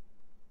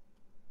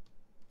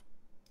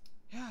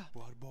 Yeah.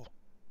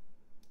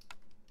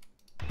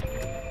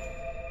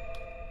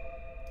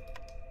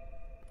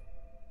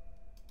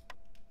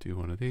 Do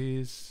one of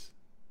these.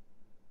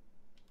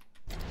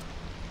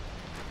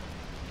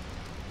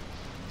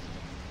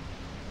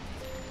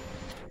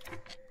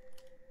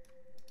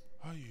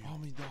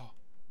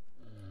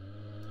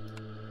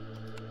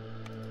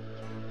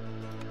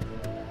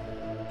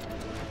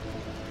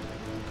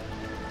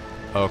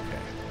 Okay.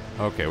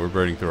 Okay, we're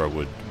burning through our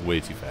wood way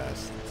too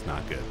fast. It's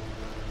not good.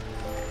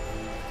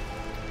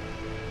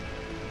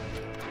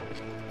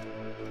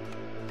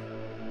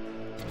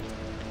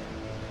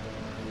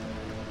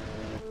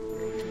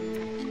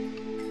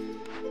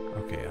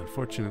 Okay,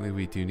 unfortunately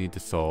we do need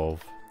to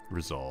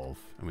resolve,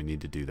 and we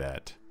need to do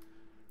that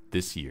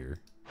this year.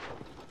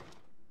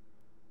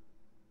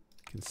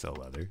 Can sell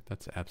leather.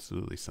 That's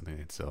absolutely something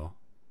I'd sell.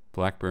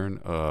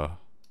 Blackburn,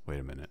 wait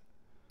a minute.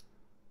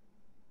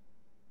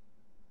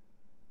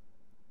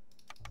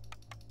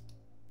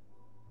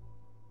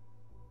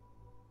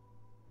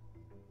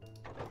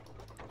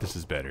 This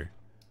is better.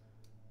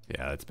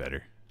 Yeah, that's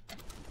better.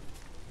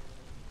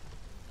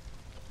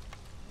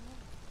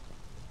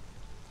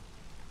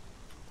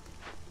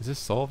 Is this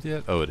solved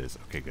yet? Oh, it is.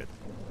 Okay, good.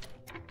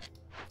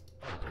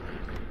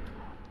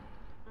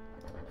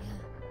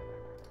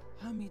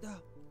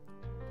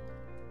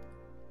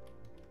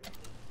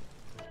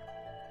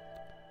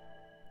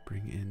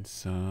 Bring in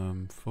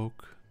some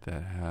folk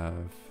that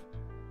have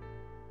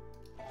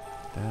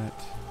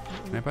that.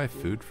 Can I buy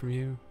food from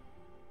you?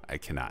 I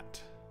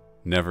cannot.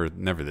 Never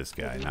this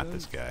guy, not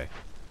this guy.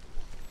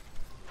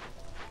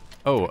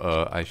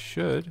 Oh, I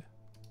should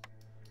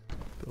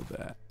build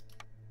that.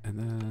 And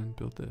then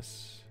build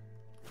this.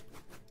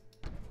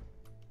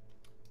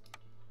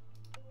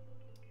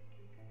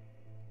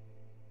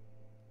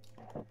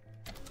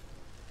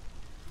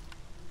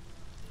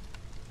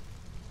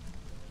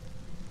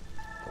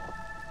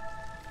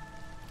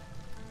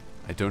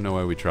 I don't know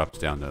why we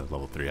dropped down to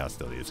level 3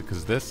 hostility. Is it because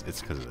of this?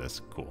 It's because of this.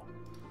 Cool.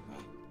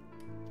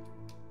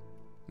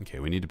 Okay,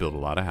 we need to build a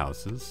lot of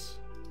houses.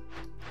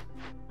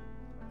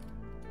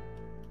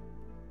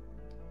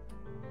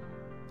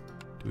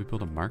 Do we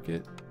build a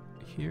market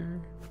here?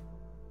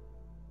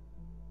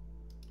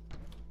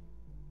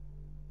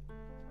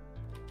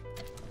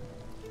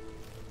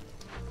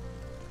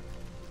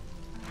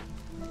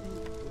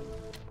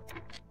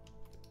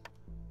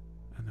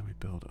 And then we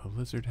build a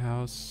lizard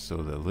house so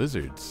the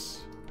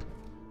lizards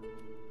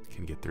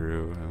can get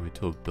through. And we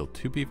build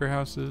 2 beaver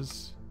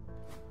houses.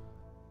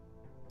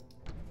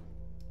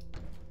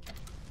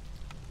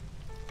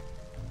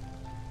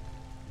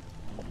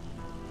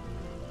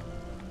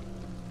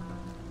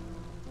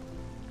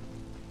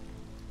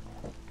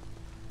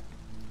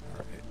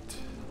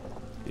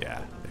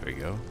 Yeah, there we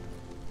go.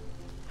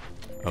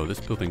 Oh,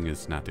 this building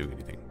is not doing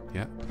anything.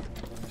 Yeah,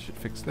 should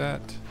fix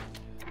that.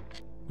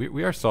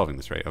 We are solving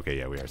this, right? Okay,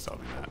 yeah, we are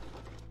solving that.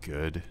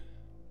 Good.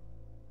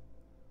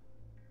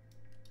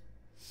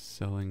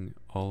 Selling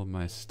all of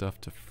my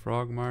stuff to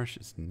Frogmarsh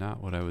is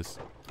not what I was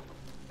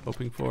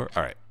hoping for.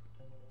 All right.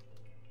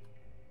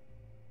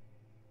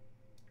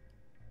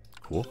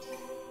 Cool.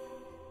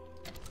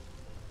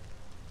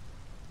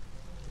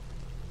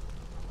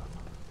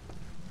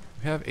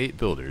 We have 8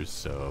 builders,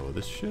 so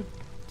this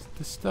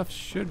stuff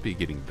should be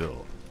getting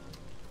built.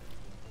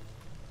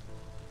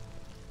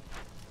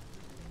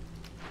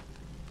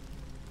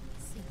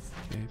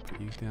 Okay, put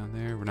you down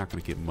there. We're not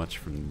going to get much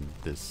from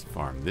this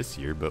farm this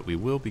year, but we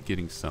will be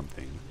getting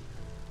something.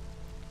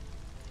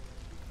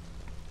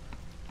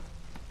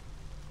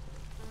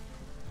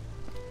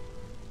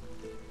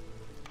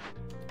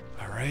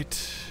 All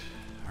right.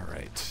 All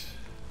right.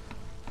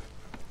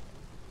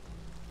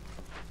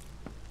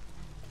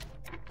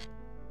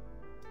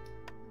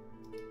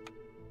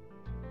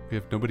 We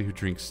have nobody who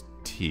drinks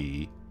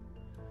tea,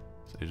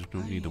 so I just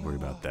don't need to worry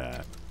about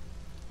that.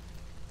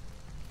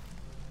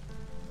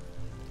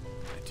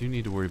 I do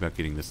need to worry about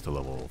getting this to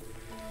level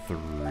 3.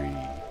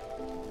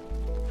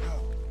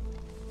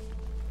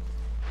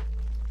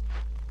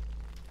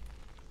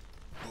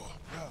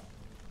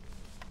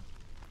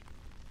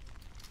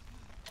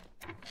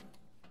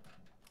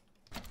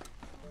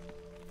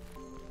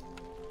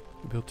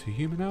 We built 2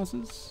 human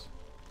houses.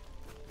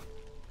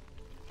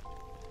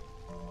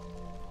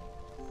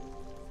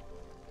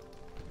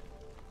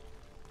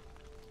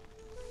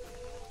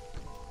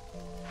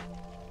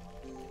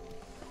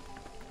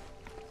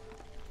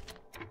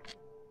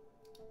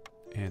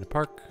 And a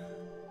park.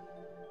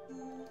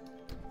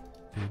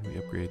 And we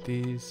upgrade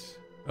these.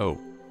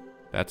 Oh,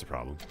 that's a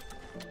problem.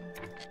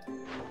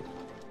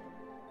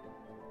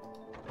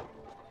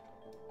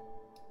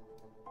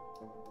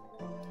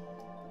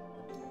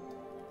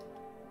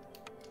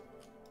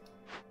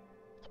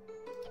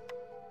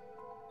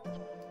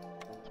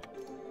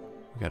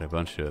 We got a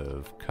bunch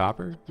of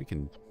copper. We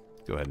can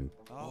go ahead and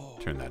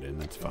turn that in.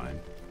 That's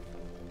fine.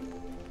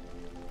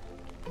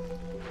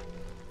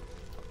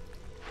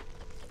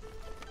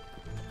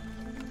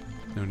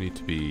 No need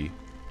to be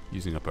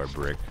using up our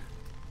brick.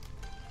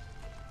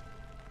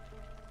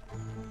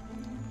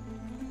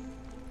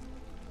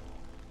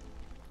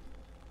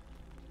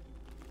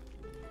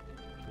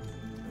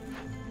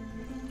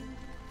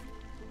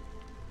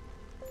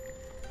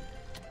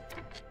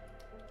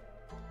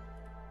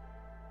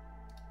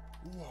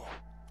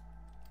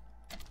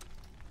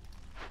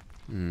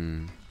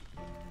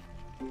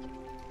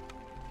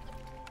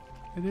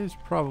 It is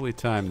probably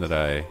time that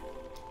I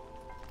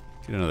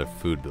get another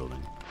food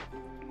building.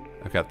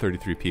 I've got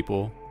 33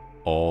 people,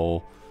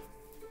 all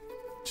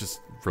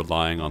just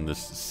relying on this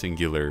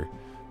singular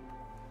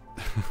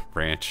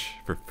ranch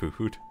for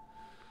food.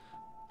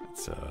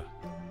 It's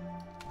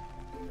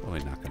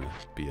probably not going to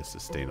be a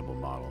sustainable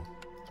model.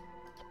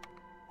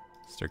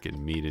 Start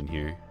getting meat in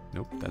here.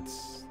 Nope,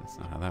 that's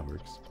not how that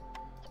works.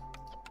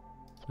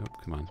 Nope,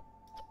 come on.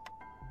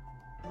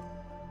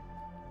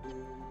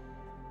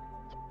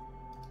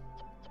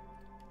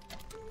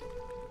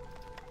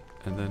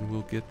 And then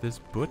we'll get this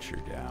butcher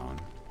down.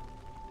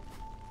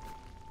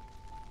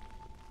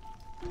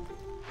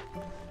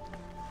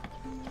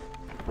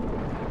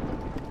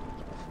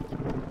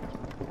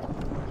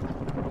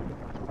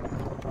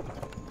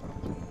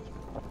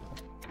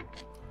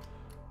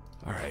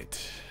 All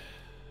right.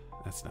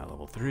 That's not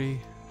level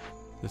 3.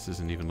 This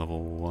isn't even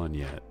level 1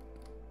 yet.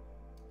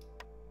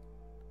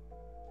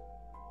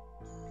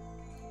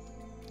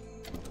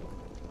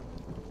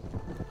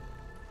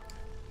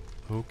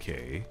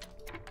 Okay.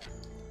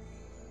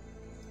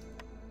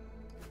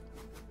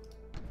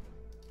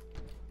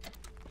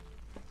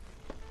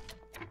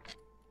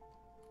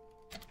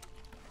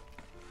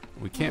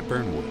 We can't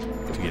burn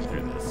wood to get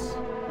through this.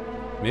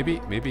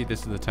 Maybe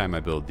this is the time I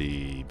build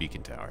the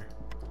beacon tower.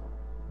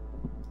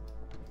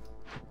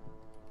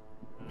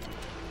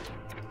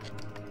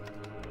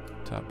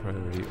 Top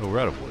priority. Oh, we're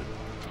out of wood.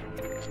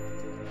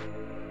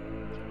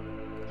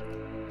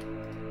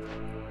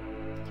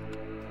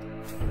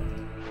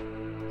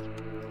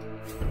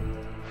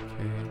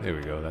 Okay, there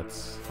we go.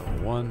 That's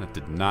level 1. That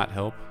did not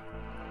help.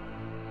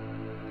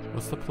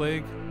 What's the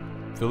plague?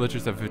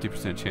 Villagers have a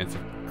 50% chance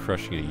of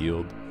crushing a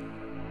yield.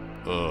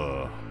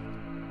 Ugh.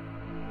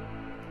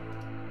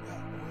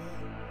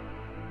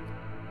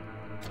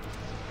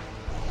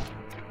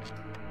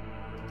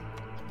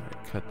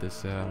 cut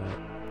this out.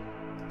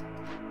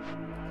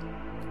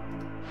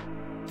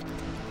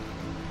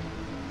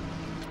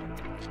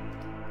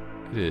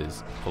 It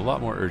is a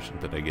lot more urgent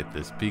that I get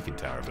this beacon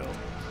tower built.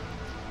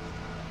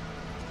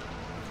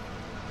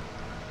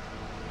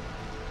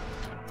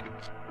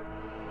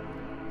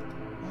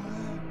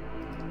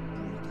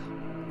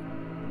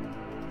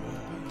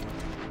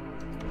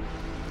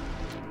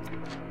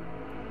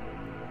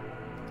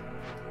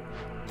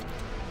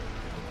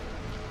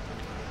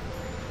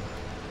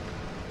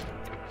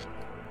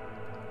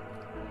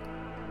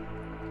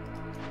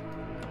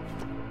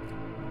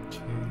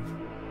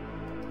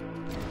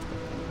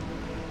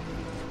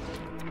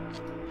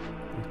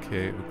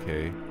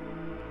 Okay.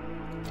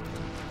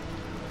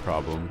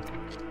 Problem.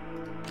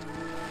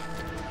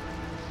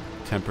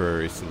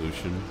 Temporary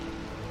solution.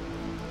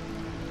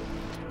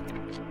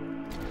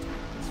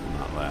 This will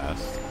not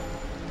last.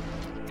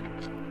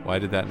 Why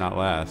did that not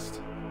last?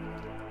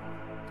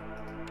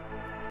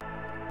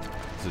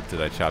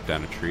 Did I chop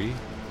down a tree?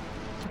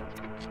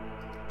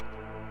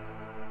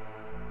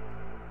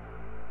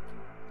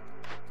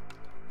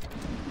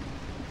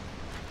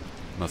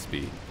 Must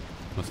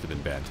have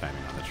been bad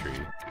timing on the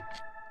tree.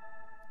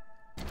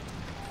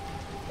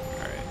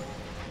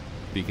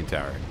 Beacon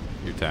tower,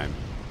 your time.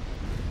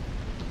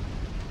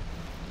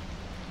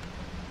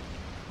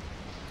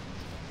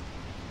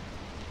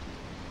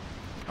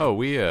 Oh,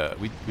 we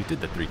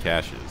did the 3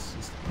 caches.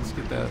 Let's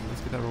get that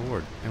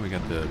reward. And we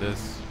got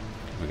this.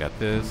 We got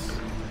this.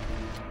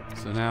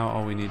 So now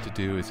all we need to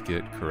do is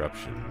get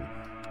corruption.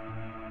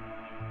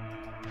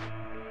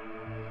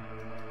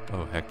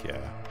 Oh heck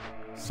yeah.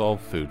 Solve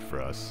food for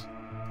us.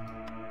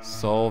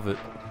 Solve it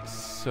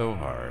so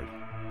hard.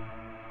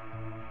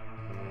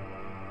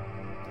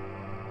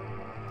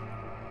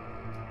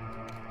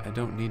 I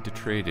don't need to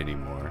trade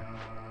anymore.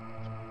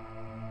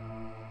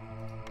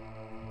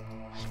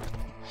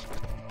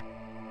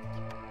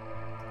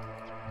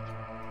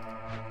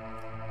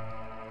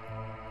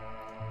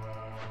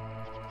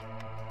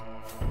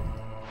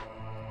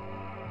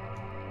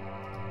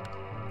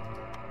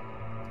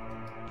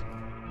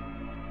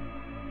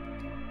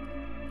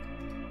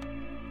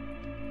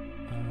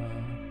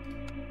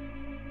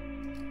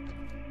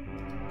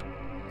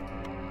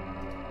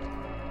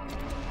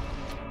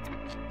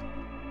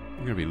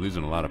 We're gonna be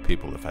losing a lot of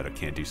people if I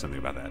can't do something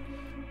about that.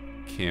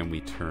 Can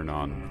we turn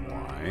on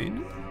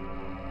wine?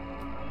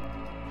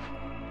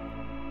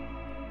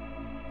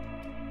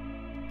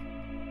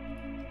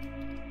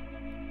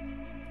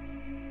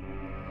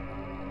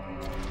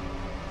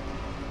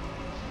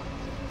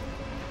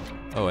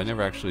 Oh, I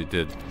never actually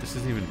did. This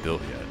isn't even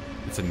built yet.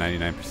 It's a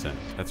 99%.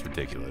 That's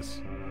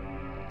ridiculous.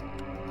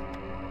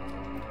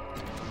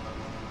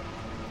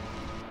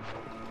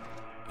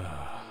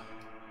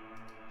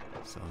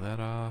 Sell that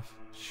off.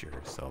 Sure,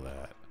 sell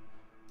that.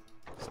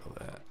 Sell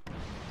that.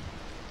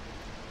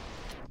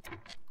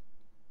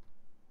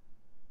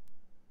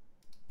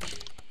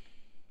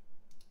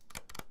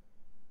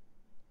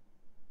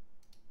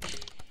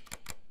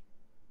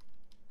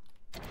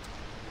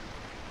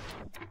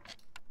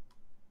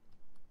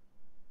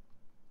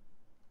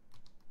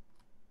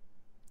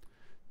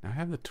 Now I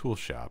have the tool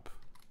shop.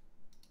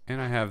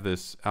 And I have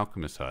this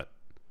alchemist hut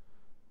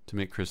to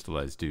make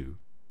crystallized dew.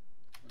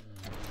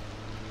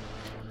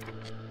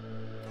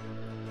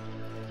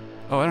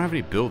 Oh, I don't have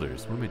any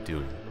builders. What am I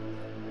doing?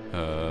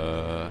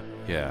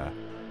 Yeah.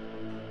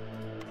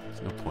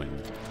 There's no point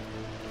in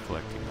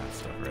collecting that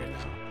stuff right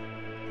now.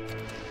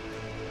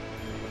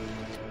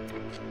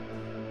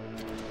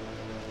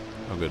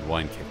 Oh good,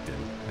 wine kicked in.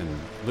 And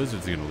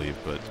lizards are gonna leave,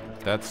 but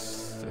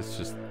that's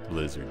just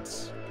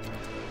lizards.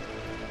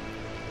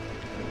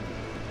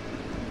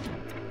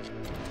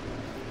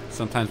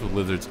 Sometimes with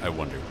lizards, I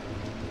wonder.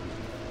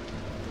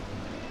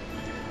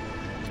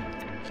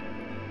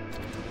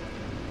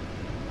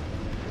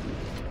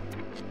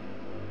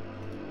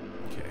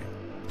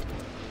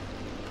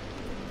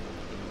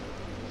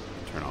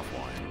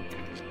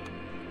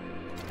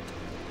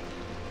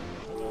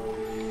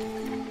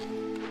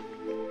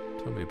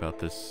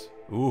 This.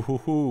 Ooh,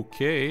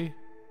 okay.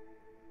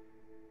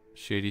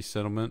 Shady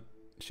settlement,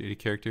 shady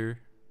character.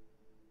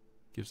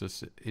 Gives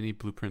us any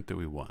blueprint that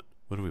we want.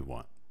 What do we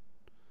want?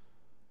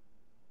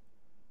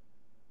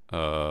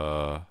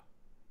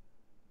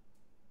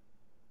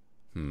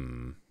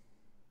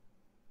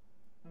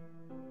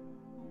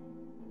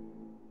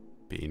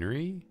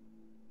 Beanery?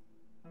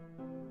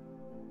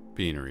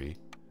 Beanery.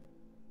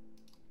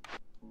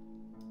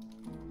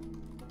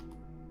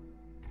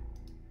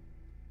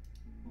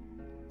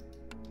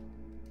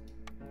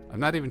 I'm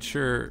not even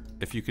sure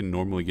if you can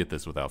normally get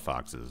this without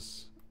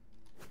foxes.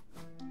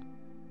 I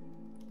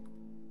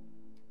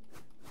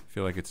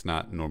feel like it's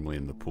not normally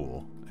in the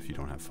pool if you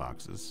don't have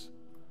foxes.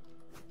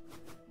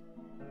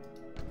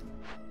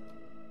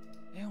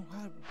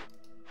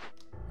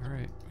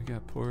 Alright, we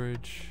got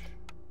porridge.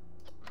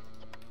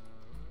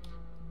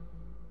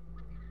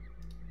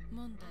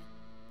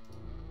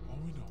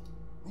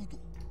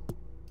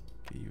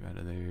 Get you out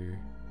of there.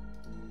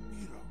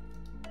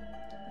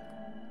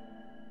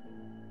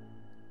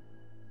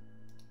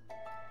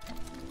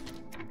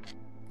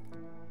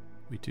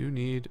 do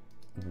need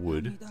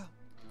wood.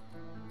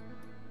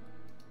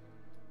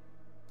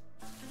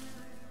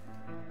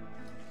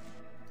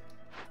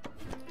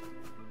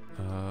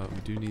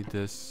 We do need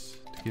this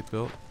to get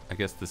built. I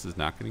guess this is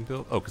not getting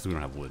built. Oh, because we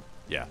don't have wood.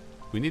 Yeah,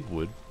 we need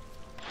wood.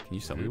 Can you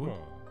sell me wood?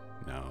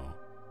 No.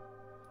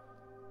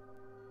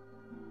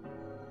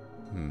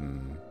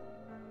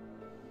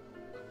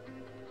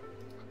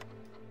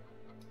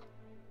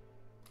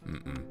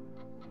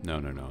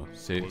 No.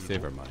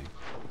 Save our money.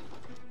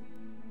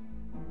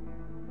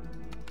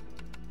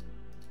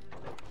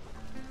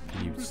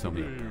 Can you sell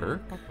me a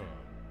perk?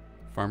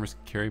 Farmers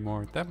can carry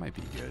more. That might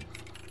be good.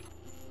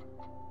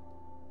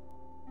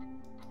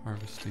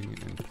 Harvesting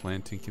and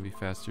planting can be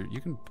faster. You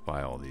can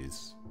buy all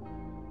these.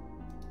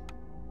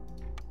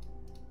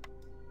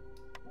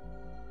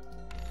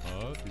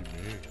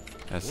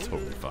 That's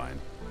totally fine.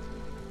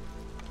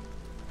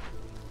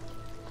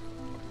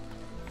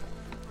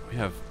 We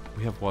have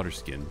water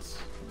skins.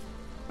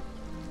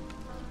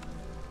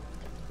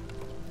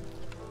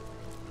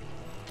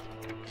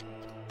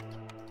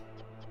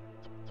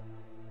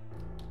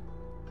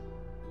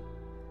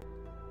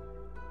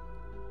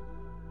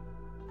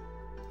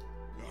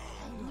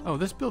 Oh,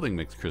 this building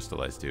makes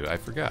crystallized too. I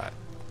forgot.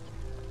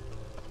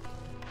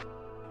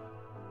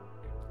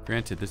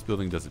 Granted, this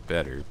building does it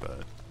better,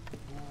 but...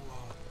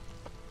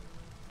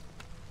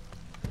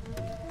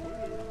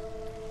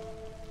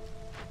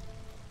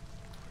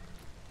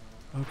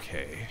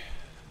 Okay.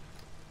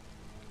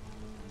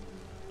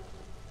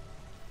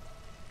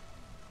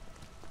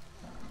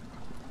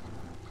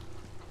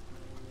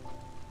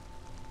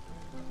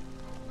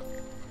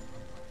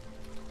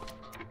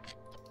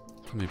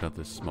 Tell me about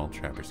this small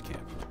trapper's camp.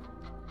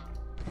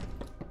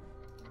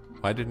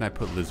 Why didn't I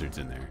put lizards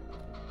in there?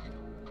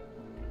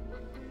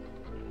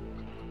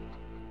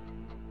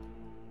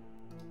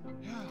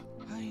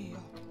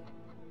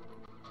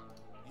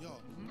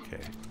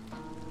 Okay.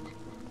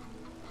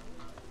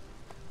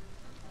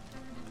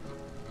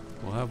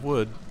 We'll have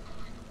wood.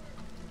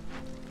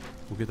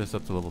 We'll get this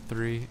up to level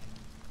 3.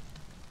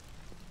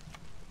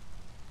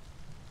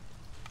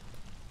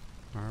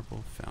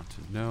 Marble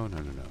fountain. No.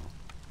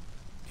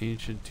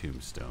 Ancient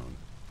tombstone.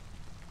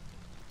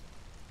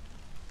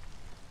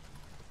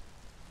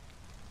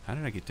 How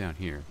did I get down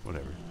here?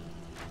 Whatever.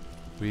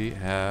 We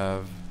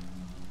have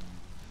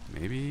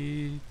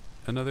maybe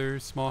another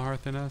small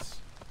hearth in us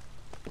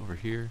over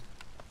here.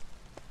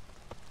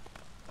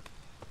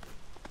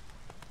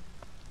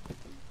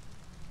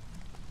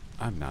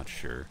 I'm not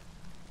sure.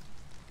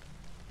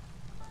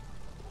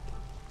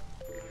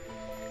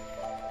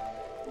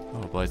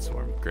 Oh,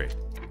 Blightswarm. Great.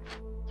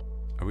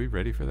 Are we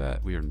ready for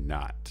that? We are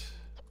not.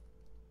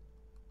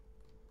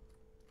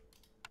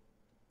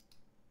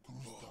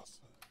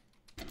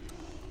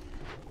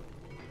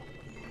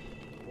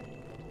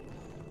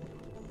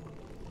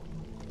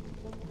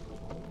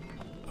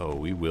 Oh,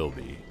 we will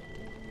be.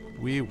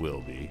 We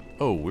will be.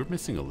 Oh, we're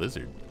missing a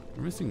lizard.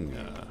 We're missing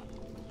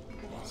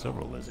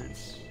several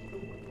lizards.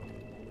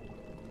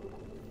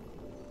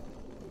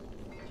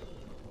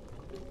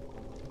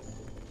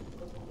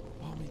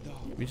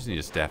 We just need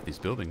to staff these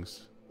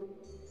buildings.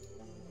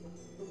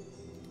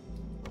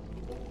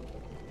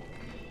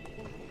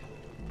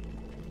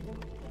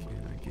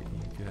 Can I get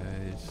you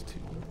guys to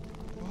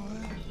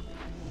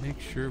make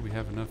sure we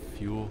have enough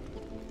fuel?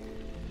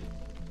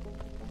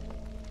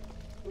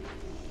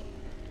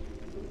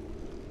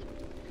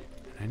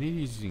 I need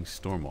using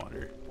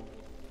stormwater.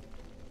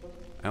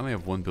 I only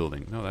have one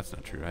building. No, that's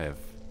not true. I have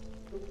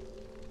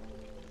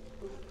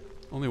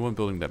only one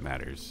building that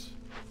matters.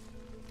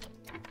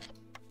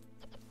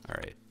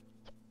 Alright.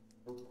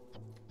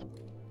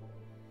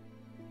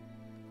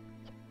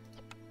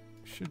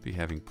 Should be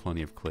having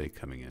plenty of clay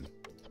coming in.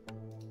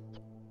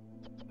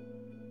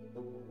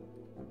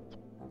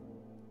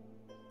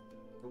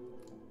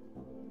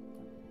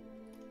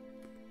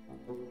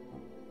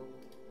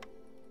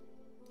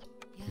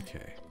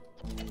 Okay.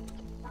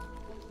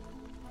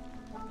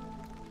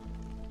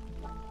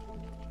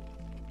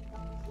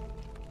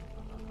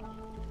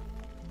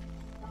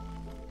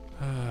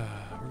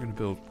 We're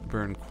gonna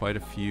burn quite a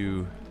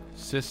few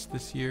cysts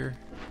this year.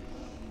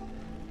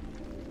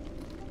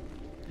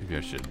 Maybe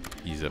I should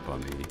ease up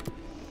on the...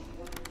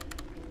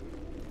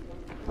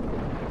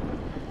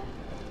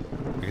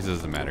 I guess it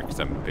doesn't matter because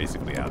I'm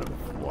basically out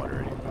of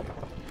water anyway.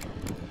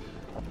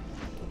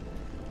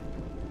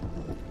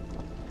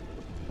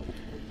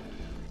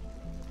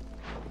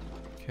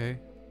 Okay.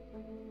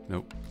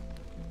 Nope.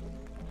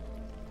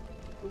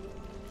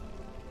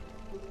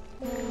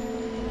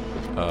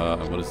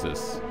 What is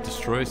this?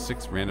 Destroy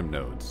 6 random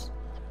nodes.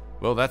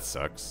 Well, that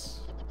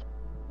sucks.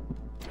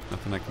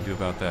 Nothing I can do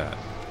about that.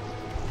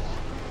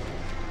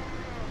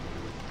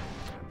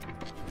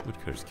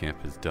 Woodcutter's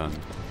camp has done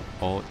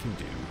all it can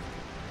do.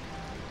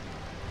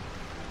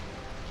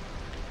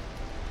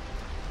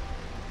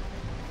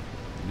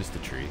 Missed a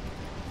tree.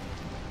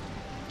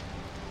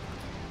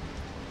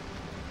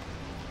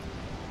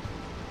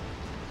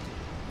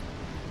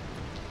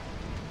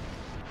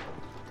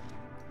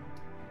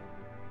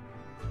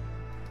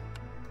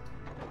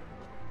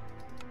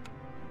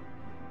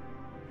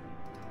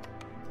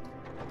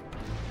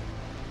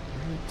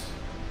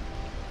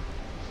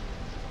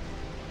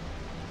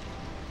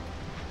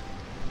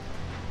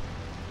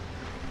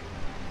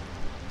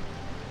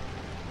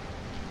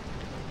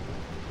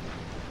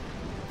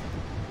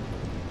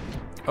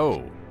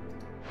 Oh.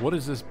 What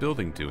is this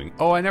building doing?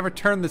 Oh, I never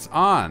turned this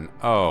on.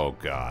 Oh,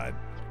 God.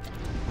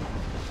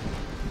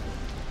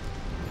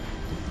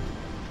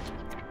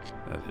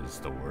 That is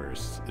the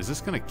worst. Is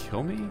this gonna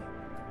kill me?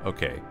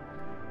 Okay.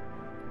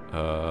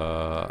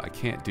 I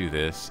can't do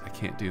this. I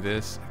can't do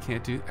this. I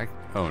can't do...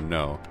 oh,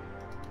 no.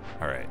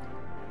 Alright.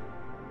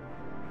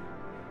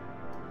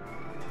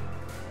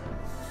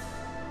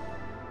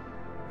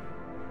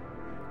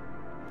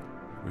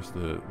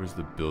 Where's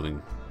the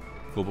building?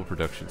 Global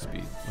production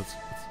speed. Let's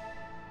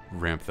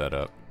ramp that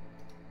up.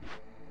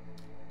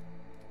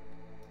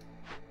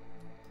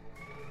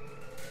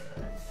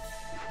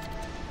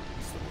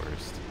 That's the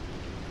worst.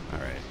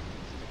 Alright.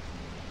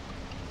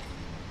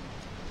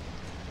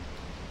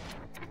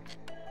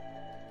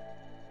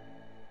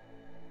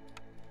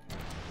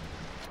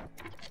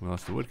 We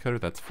lost a woodcutter,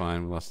 that's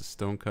fine. We lost a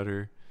stone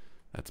cutter.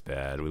 That's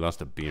bad. We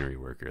lost a beanery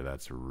worker.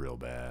 That's real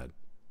bad.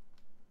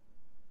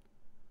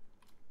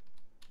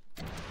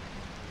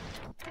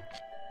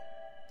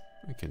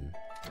 We can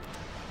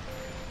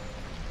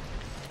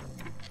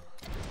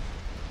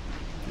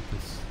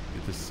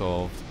get this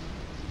solved.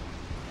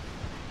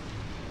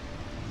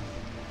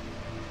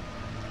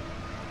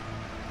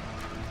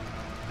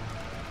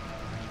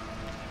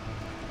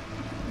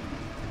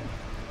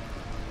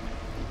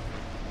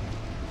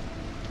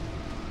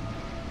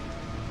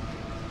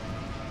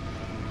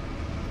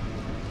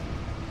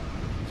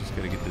 Just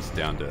gotta get this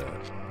down to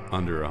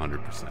under 100%.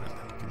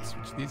 We can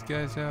switch these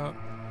guys out.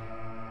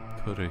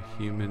 Put a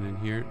human in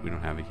here. We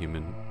don't have a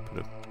human.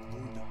 Put a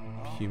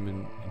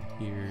human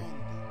in here.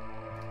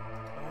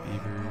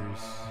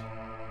 Beavers.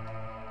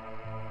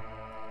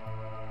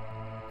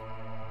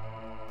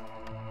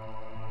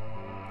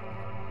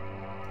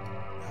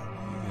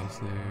 You guys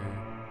there.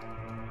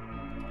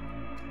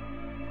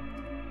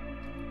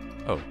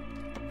 Oh.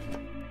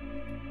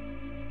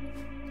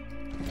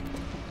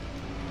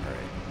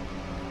 Alright.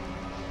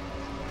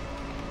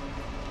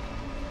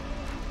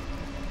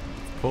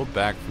 Pulled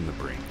back from the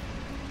brink.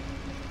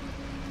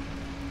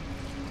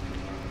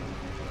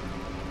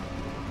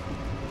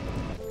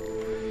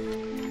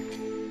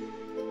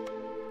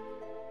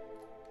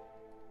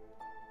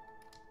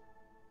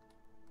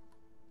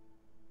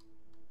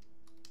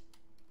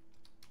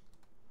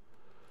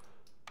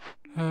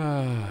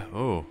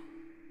 Oh.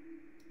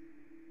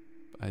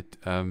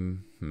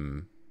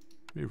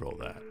 Reroll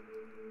that.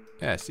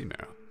 Yeah, sea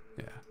marrow.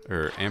 Yeah.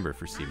 Or amber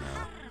for sea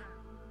marrow.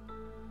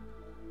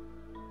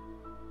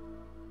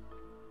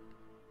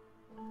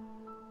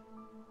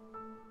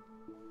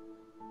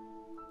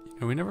 You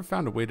know, we never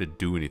found a way to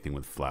do anything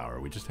with flour.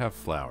 We just have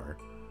flour.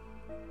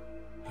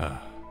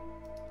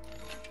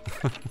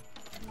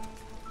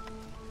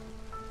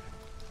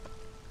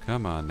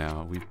 Come on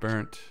now. We've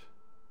burnt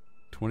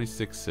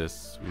 26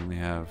 cysts. We only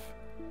have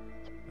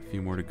a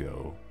few more to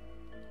go.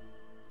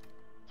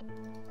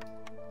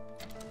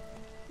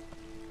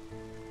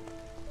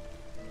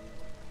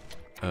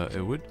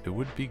 It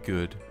would be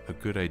a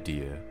good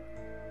idea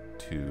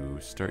to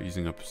start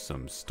using up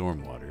some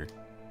stormwater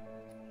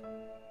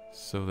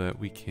so that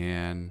we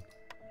can,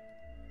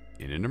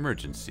 in an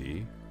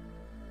emergency,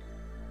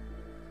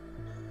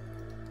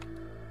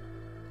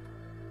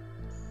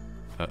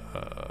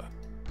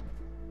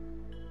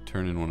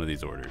 turn in one of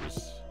these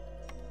orders.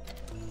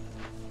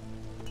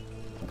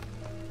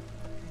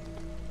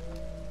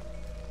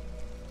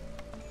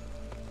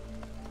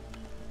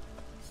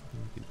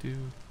 Something we can do.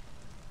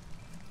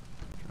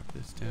 Drop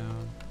this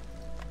down.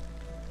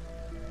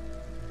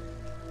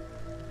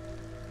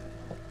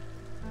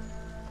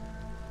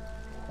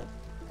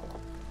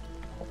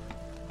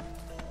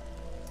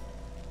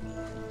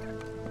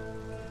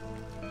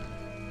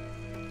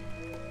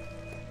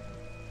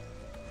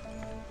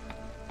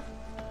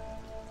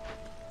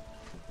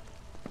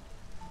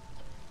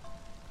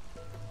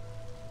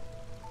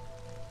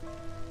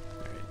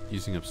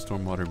 Using up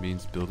stormwater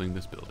means building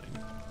this building.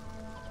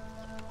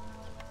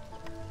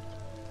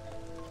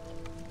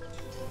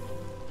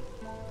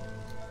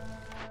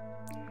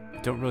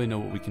 I don't really know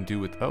what we can do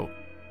with... Oh.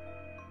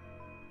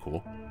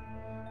 Cool.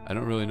 I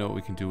don't really know what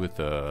we can do with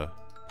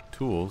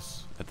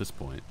tools at this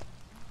point.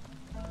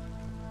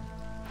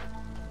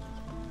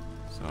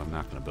 So I'm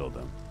not going to build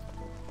them.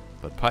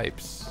 But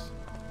pipes.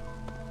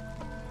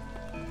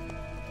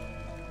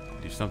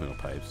 Do something with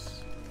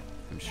pipes.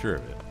 I'm sure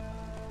of it.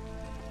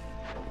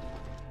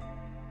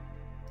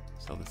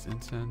 Sell this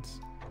incense.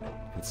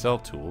 Can sell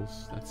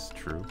tools. That's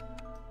true.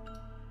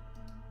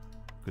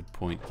 Good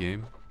point,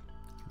 game.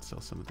 Can sell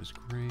some of this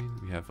grain.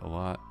 We have a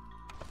lot.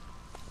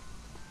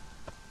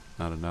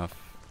 Not enough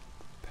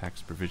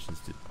PAX provisions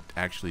to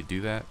actually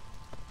do that.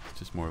 It's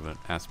just more of an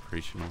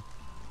aspirational.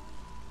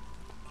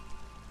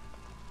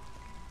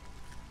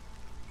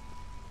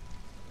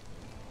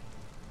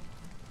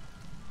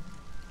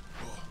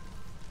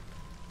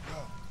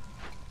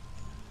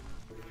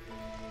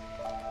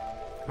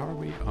 How are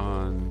we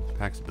on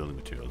packs of building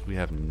materials? We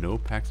have no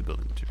packs of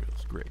building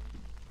materials. Great.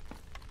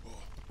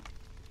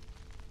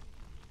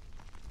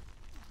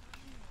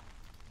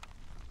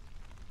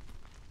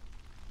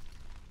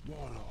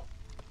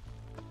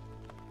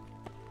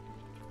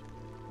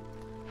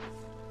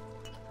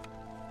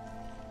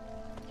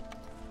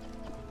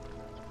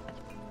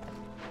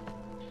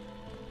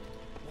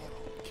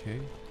 Okay,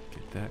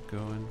 get that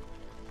going.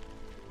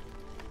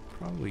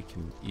 Probably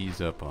can ease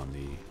up on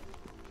the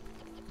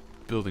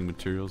building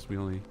materials. We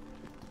only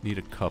need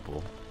a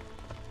couple.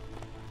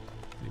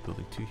 Maybe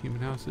building 2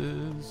 human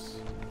houses,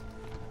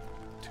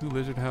 2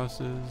 lizard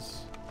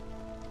houses.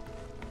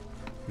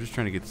 We're just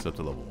trying to get this up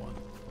to level 1.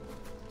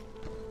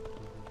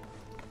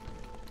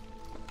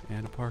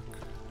 And a park.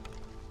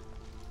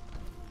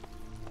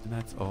 And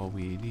that's all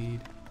we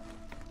need.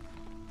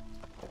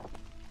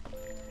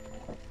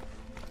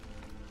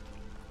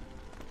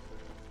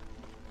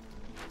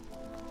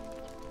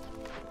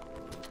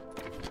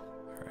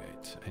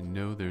 Alright, I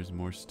know there's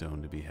more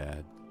stone to be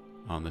had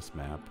on this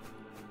map.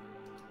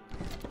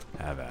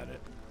 Have at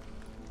it.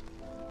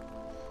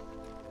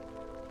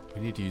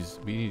 We need to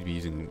be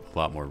using a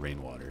lot more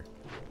rainwater.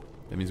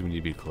 That means we need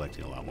to be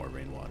collecting a lot more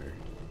rainwater.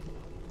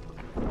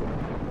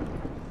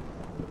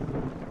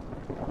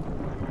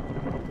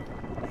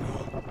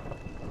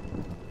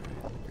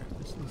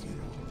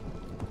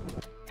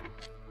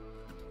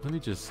 Let me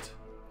just...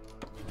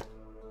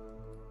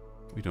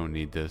 We don't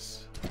need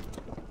this.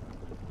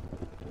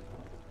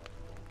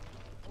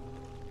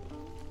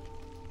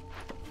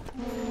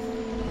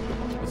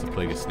 It's a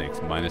plague of snakes.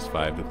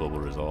 -5 to global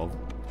resolve.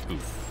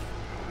 Oof.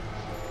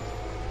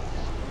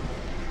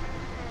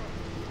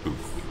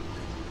 Oof.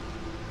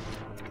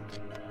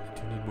 I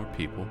do need more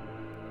people.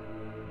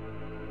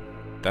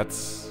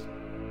 That's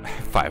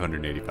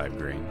 585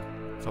 grain.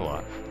 That's a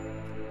lot.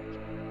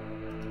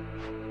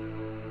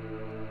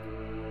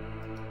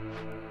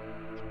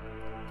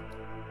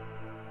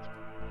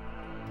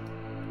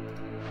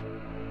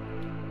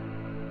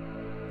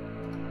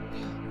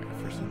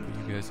 First we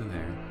put you guys in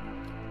there.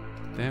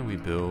 Then we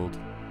build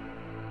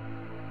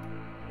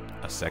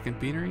a second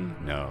beanery?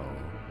 No.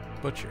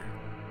 Butcher.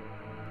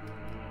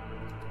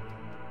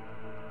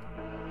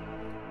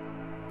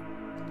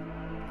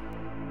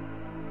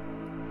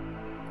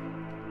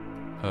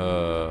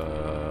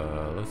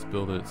 Let's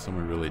build it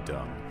somewhere really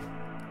dumb.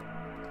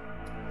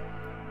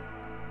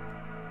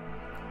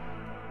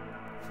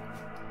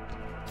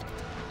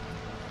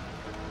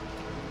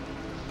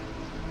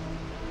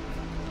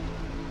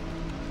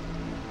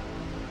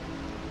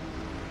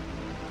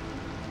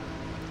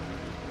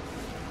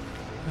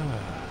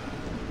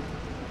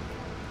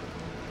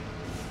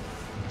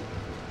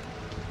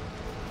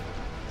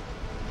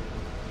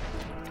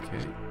 Okay,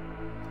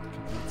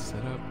 get that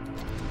set up.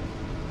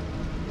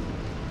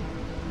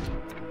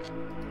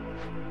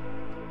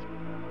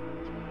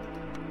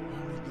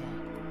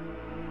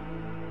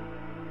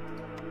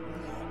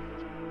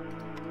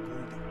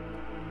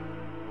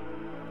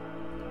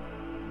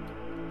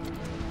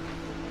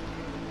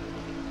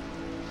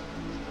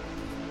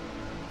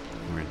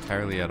 We're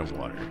entirely out of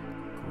water.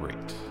 Great.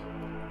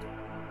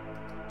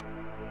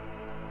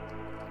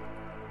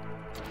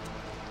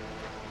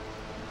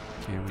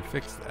 Can we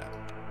fix that?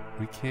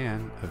 We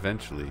can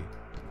eventually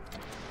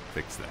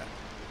fix that.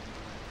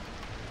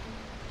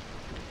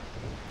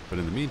 But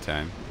in the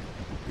meantime,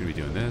 we're going to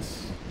be doing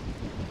this.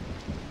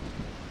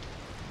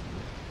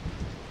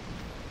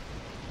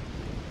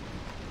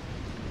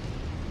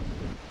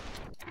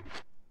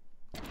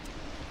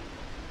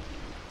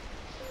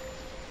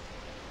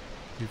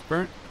 We've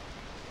burnt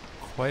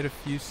quite a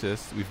few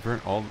cysts. We've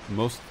burnt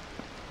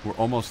we're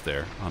almost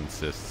there on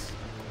cysts.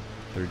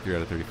 33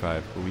 out of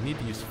 35, but we need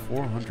to use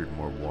 400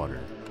 more water.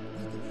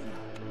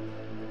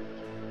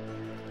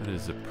 That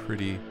is a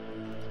pretty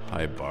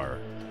high bar.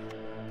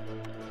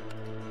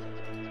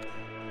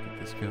 Get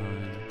this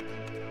going,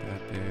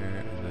 that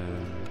there, and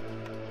then,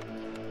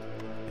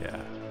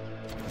 yeah.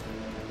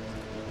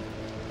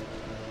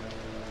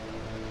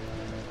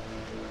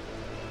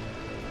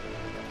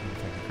 And if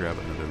I can grab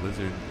another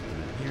lizard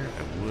in here,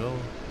 I will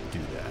do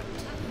that.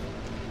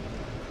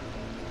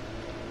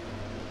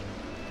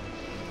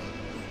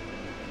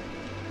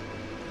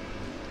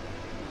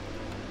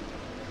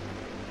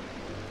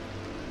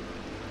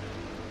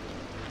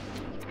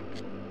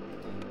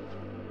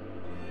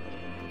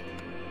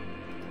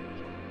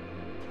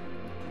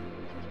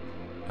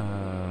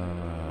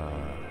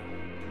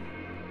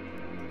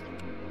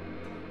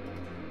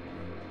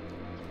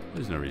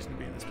 There's no reason to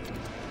be in this building.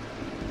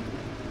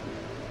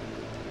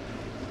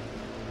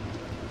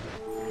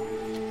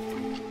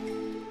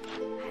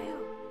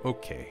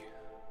 Okay.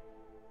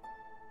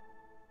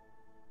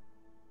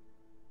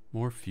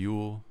 More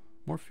fuel.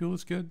 More fuel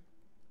is good.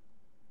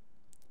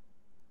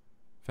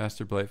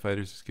 Faster blight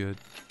fighters is good.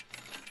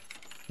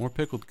 More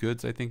pickled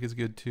goods I think is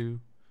good too.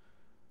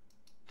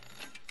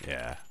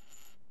 Yeah.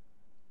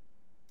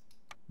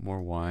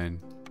 More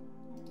wine.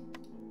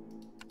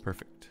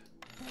 Perfect.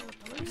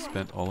 We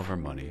spent all of our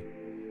money.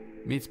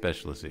 Meat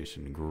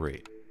specialization,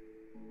 great.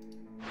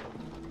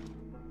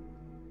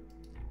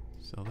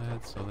 Sell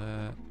that, sell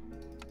that.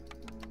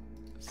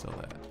 Sell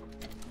that.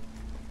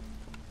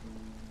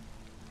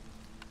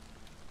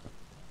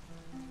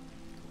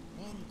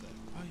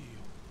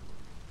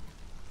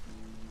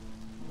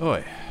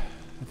 Oi.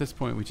 At this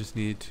point we just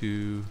need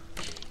to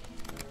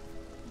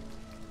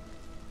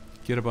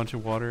get a bunch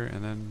of water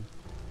and then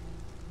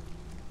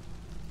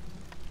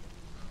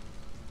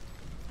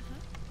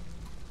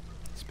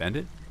bend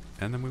it,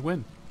 and then we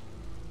win.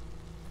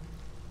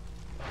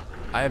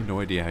 I have no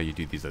idea how you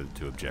do these other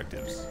two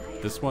objectives.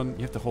 This one,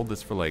 you have to hold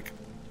this for like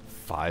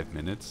 5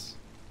 minutes.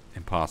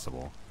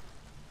 Impossible.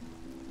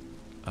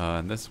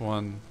 And this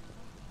one,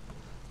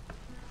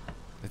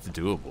 it's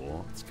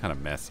doable. It's kind of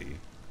messy.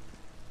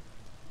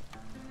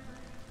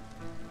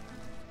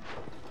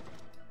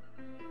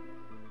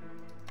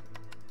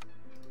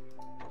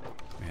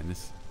 Man,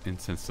 this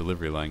incense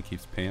delivery line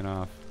keeps paying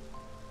off.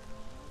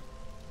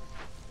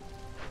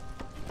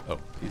 Oh,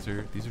 these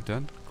are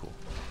done? Cool.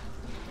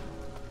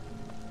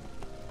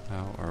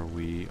 How are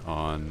we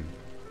on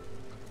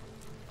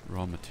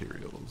raw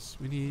materials?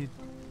 We need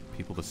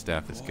people to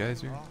staff this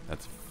geyser.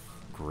 That's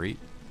great.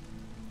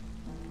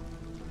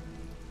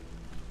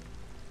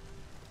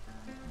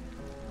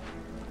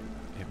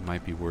 It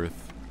might be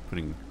worth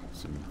putting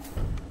some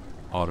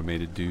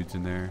automated dudes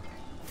in there.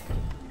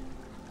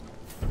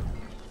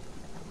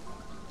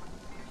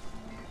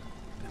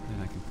 And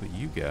then I can put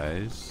you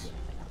guys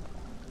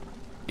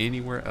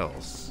anywhere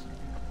else.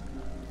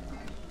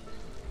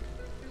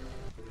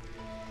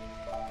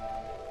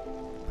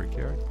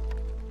 Brickyard.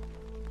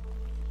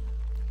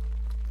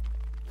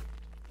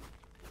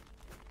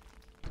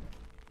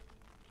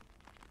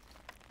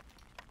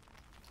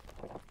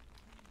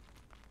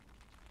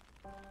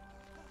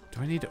 Do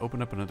I need to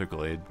open up another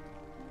glade?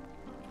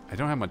 I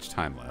don't have much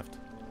time left.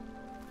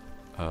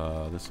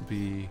 This will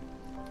be...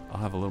 I'll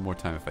have a little more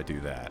time if I do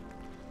that.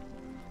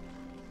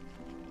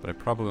 But I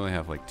probably only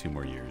have like 2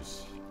 more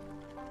years.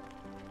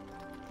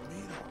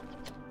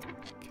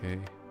 Okay.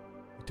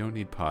 We don't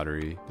need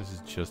pottery. This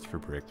is just for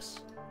bricks.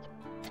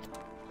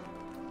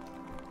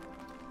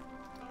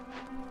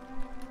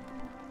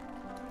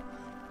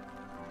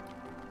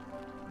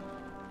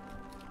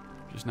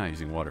 Just not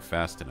using water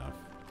fast enough.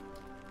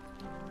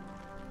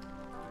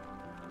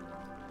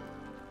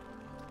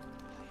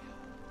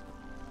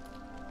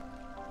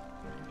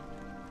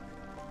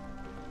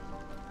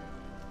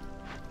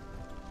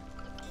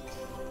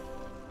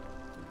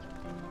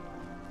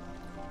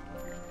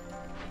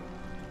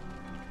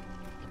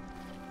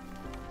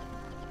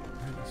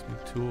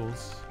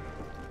 Tools.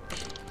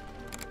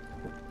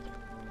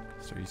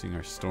 Start using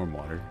our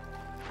stormwater.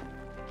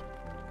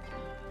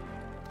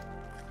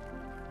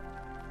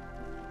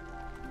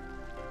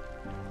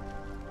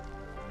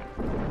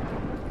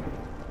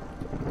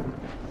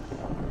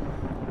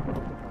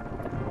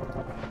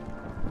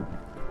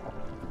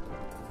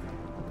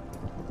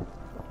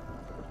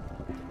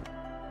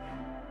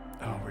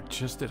 Oh, we're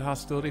just at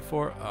hostility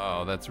 4?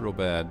 Oh, that's real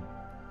bad.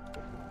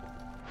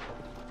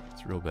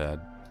 It's real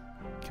bad.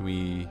 Can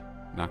we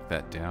knock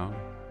that down?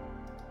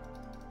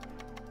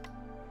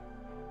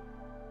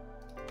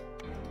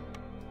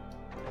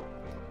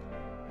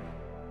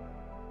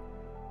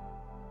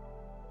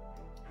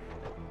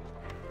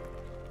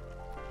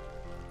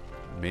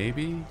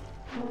 Maybe?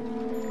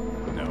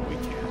 No, we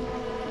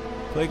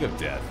can't. Plague of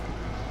Death.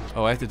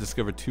 Oh, I have to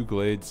discover 2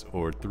 glades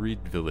or 3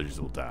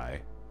 villagers will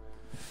die.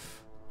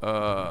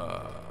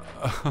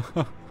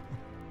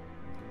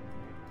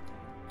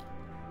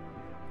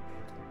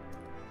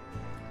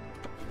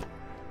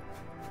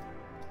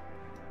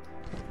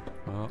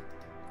 Well.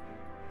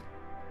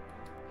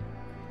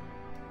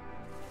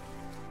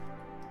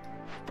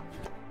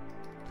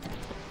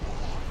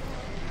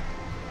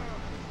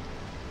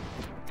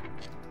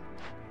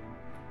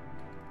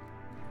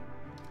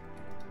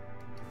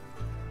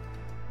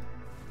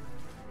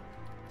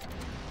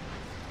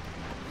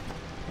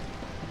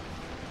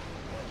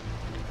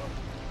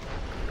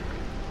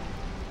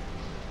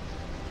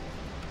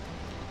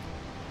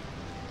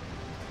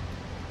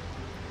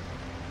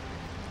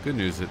 Good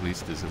news, at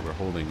least, is that we're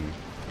holding.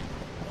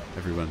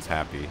 Everyone's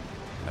happy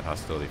at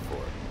hostility 4.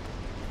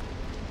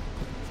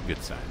 It's a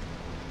good sign.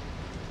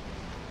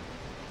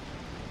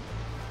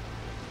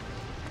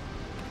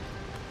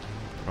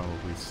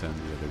 Probably send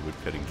the other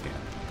woodcutting camp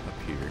up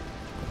here.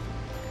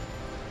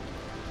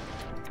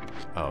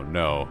 Oh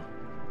no,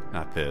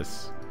 not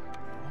this.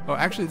 Oh,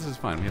 actually, this is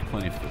fine. We have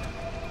plenty of food.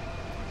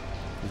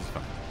 This is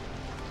fine.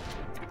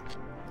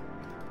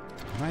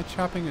 Am I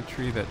chopping a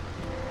tree that?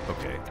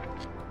 Okay,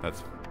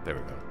 that's. There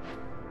we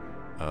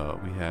go.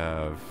 We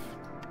have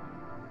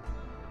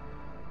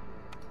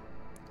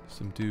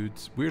some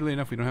dudes. Weirdly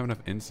enough, we don't have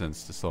enough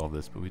incense to solve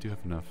this, but we do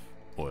have enough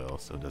oil,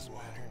 so it doesn't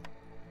matter.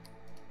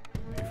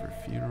 Pay for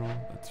a funeral,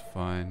 that's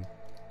fine.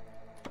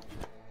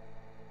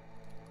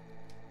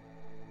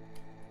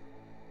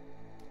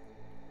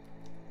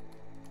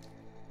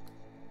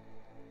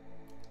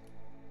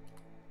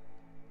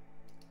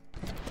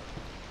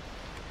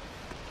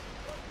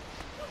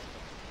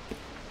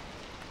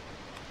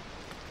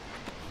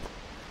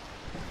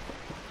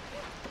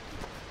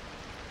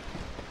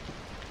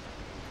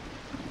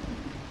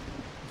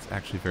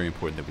 Actually very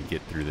important that we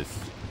get through this.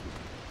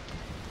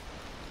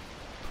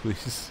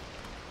 Please.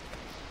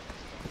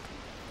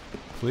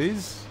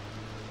 Please?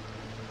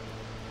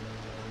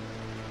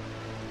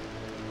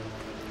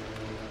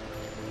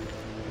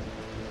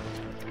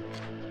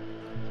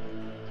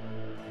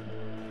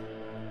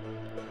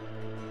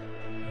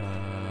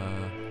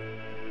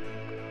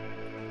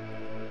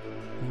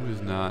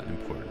 not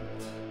important.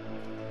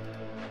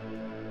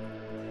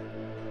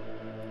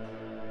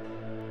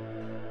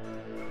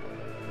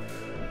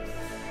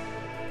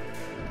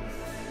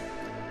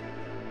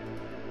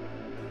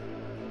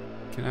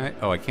 Can I?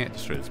 Oh, I can't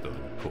destroy this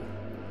building. Cool.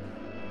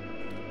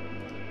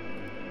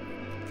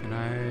 Can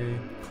I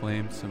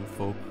claim some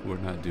folk who are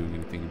not doing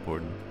anything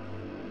important?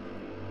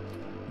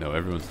 No,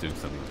 everyone's doing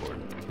something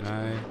important. Can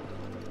I?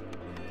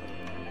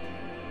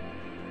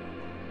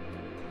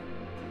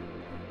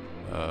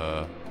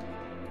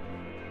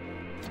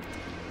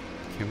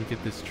 Can we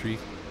get this tree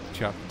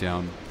chopped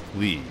down,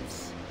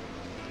 please?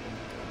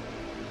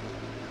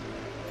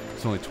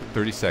 There's only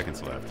 30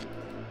 seconds left.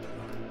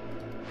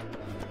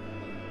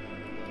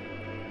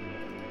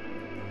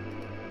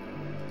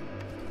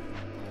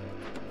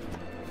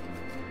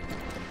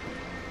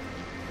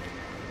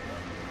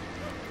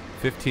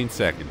 "15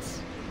 seconds.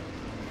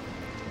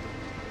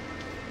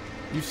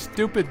 You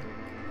stupid...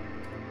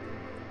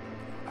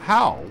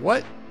 How?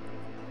 What?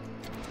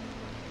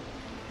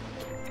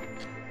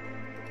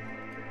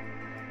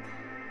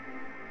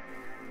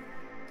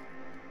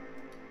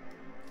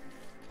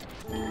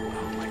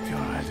 Oh my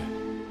god.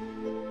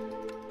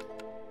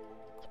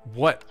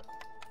 What?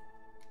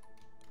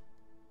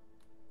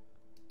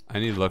 I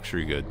need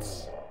luxury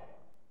goods.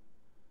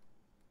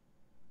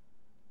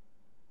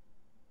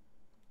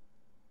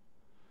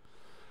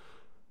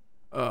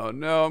 Oh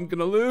no, I'm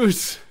gonna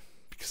lose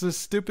because of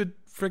stupid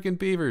freaking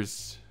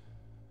beavers.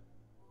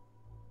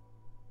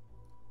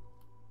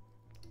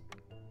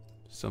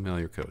 Sell me all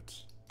your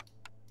coats.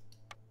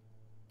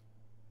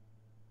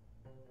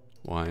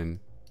 Wine.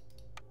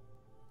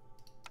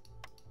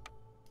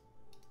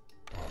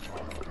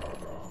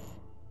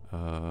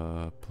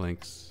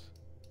 Planks.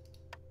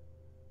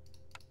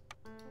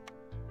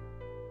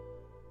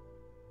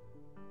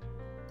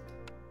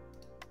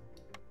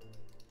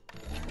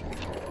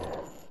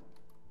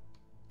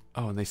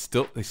 Oh, and they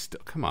still,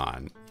 come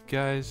on. You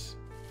guys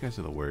are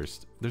the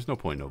worst. There's no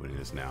point in opening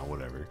this now,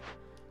 whatever.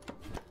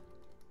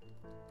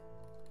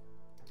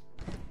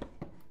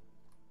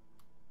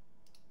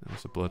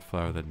 There's a blood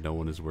flower that no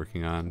one is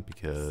working on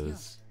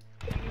because...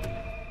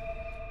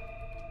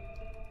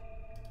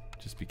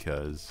 Just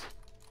because.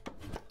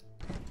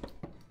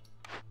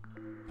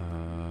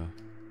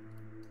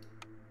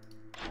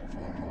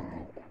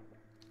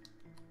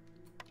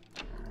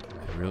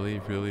 I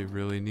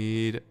really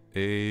need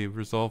a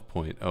resolve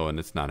point. Oh, and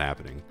it's not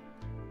happening.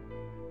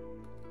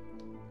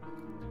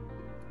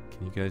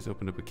 Can you guys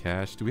open up a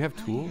cache? Do we have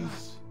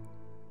tools?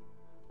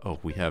 Oh,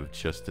 we have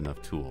just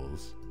enough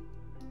tools.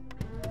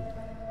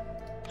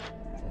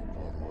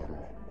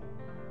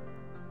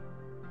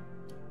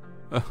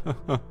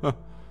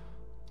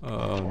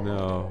 Oh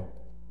no.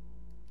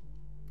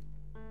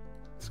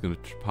 It's gonna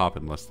pop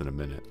in less than a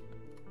minute.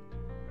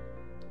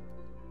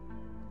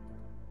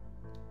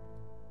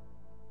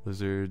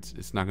 Lizards.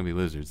 It's not gonna be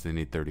lizards. They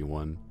need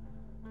 31.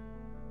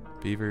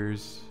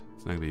 Beavers.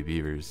 It's not gonna be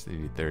beavers. They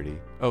need 30.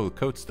 Oh,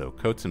 coats though.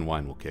 Coats and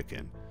wine will kick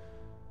in.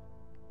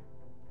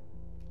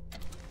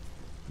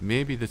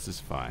 Maybe this is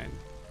fine.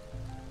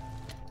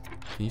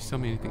 Can you sell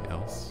me anything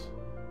else?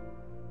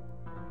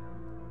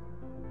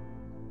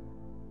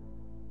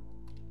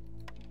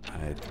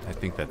 I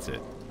think that's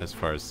it as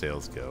far as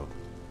sales go.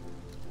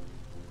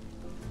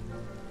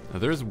 Now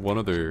there's one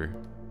other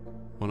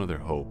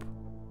hope.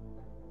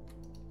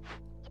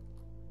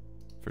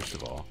 First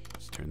of all,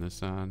 let's turn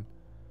this on.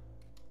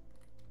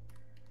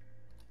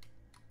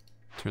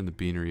 Turn the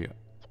beanery.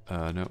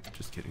 No,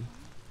 just kidding.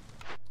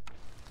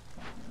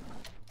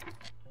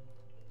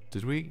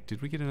 Did we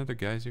get another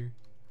geyser?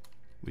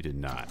 We did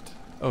not.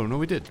 Oh no,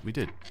 we did. We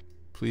did.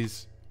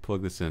 Please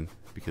plug this in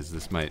because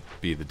this might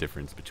be the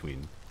difference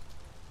between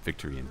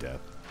victory and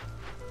death.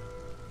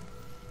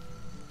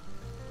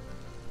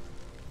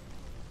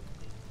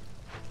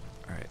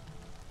 All right.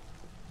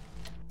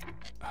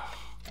 Oh,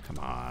 come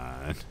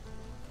on.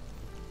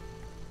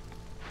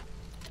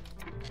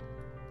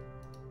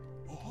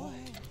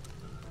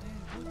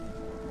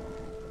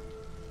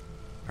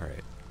 All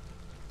right.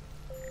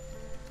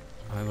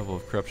 High level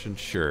of corruption,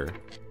 sure.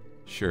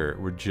 Sure,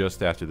 we're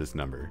just after this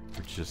number.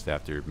 We're just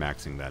after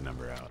maxing that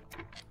number out.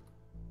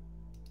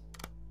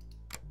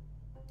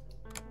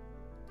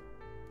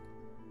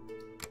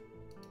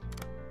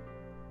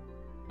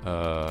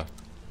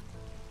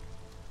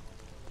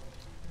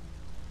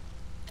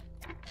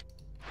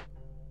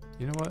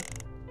 You know what?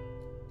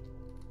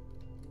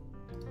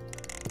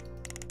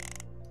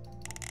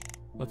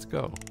 Let's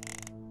go.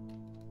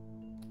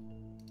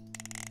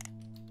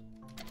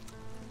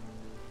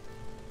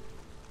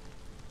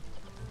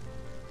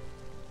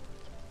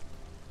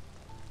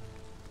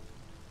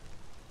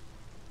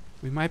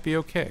 We might be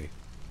okay.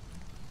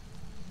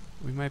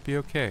 We might be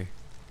okay.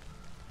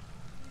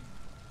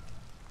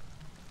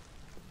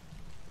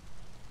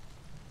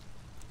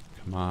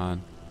 Come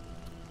on.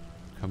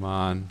 Come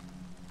on.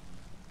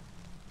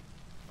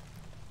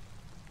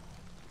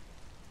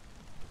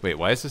 Wait,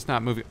 why is this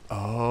not moving?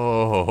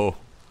 Oh.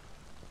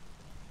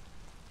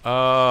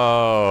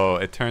 Oh,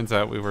 it turns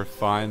out we were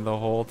fine the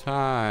whole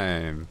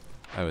time.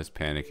 I was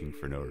panicking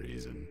for no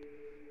reason.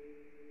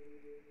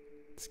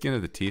 Skin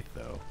of the teeth,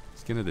 though.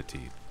 Skin of the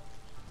teeth.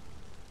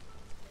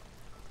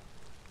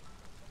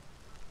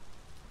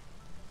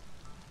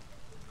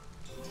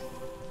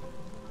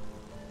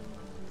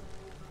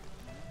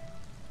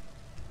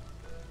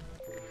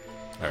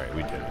 Alright,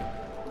 we did it.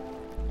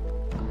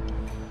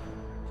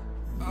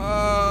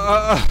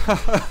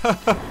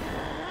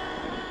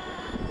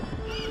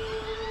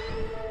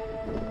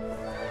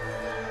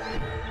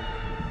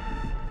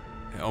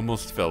 I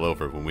almost fell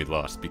over when we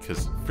lost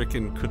because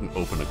frickin' couldn't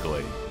open a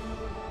glade.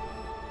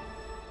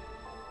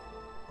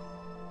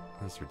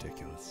 That's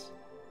ridiculous.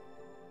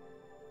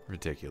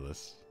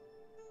 Ridiculous.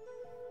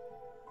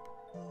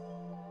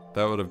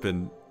 That would have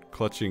been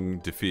clutching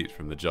defeat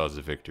from the jaws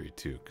of victory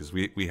too, because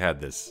we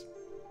had this.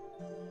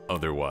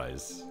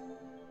 Otherwise,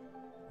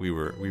 we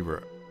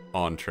were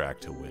on track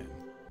to win.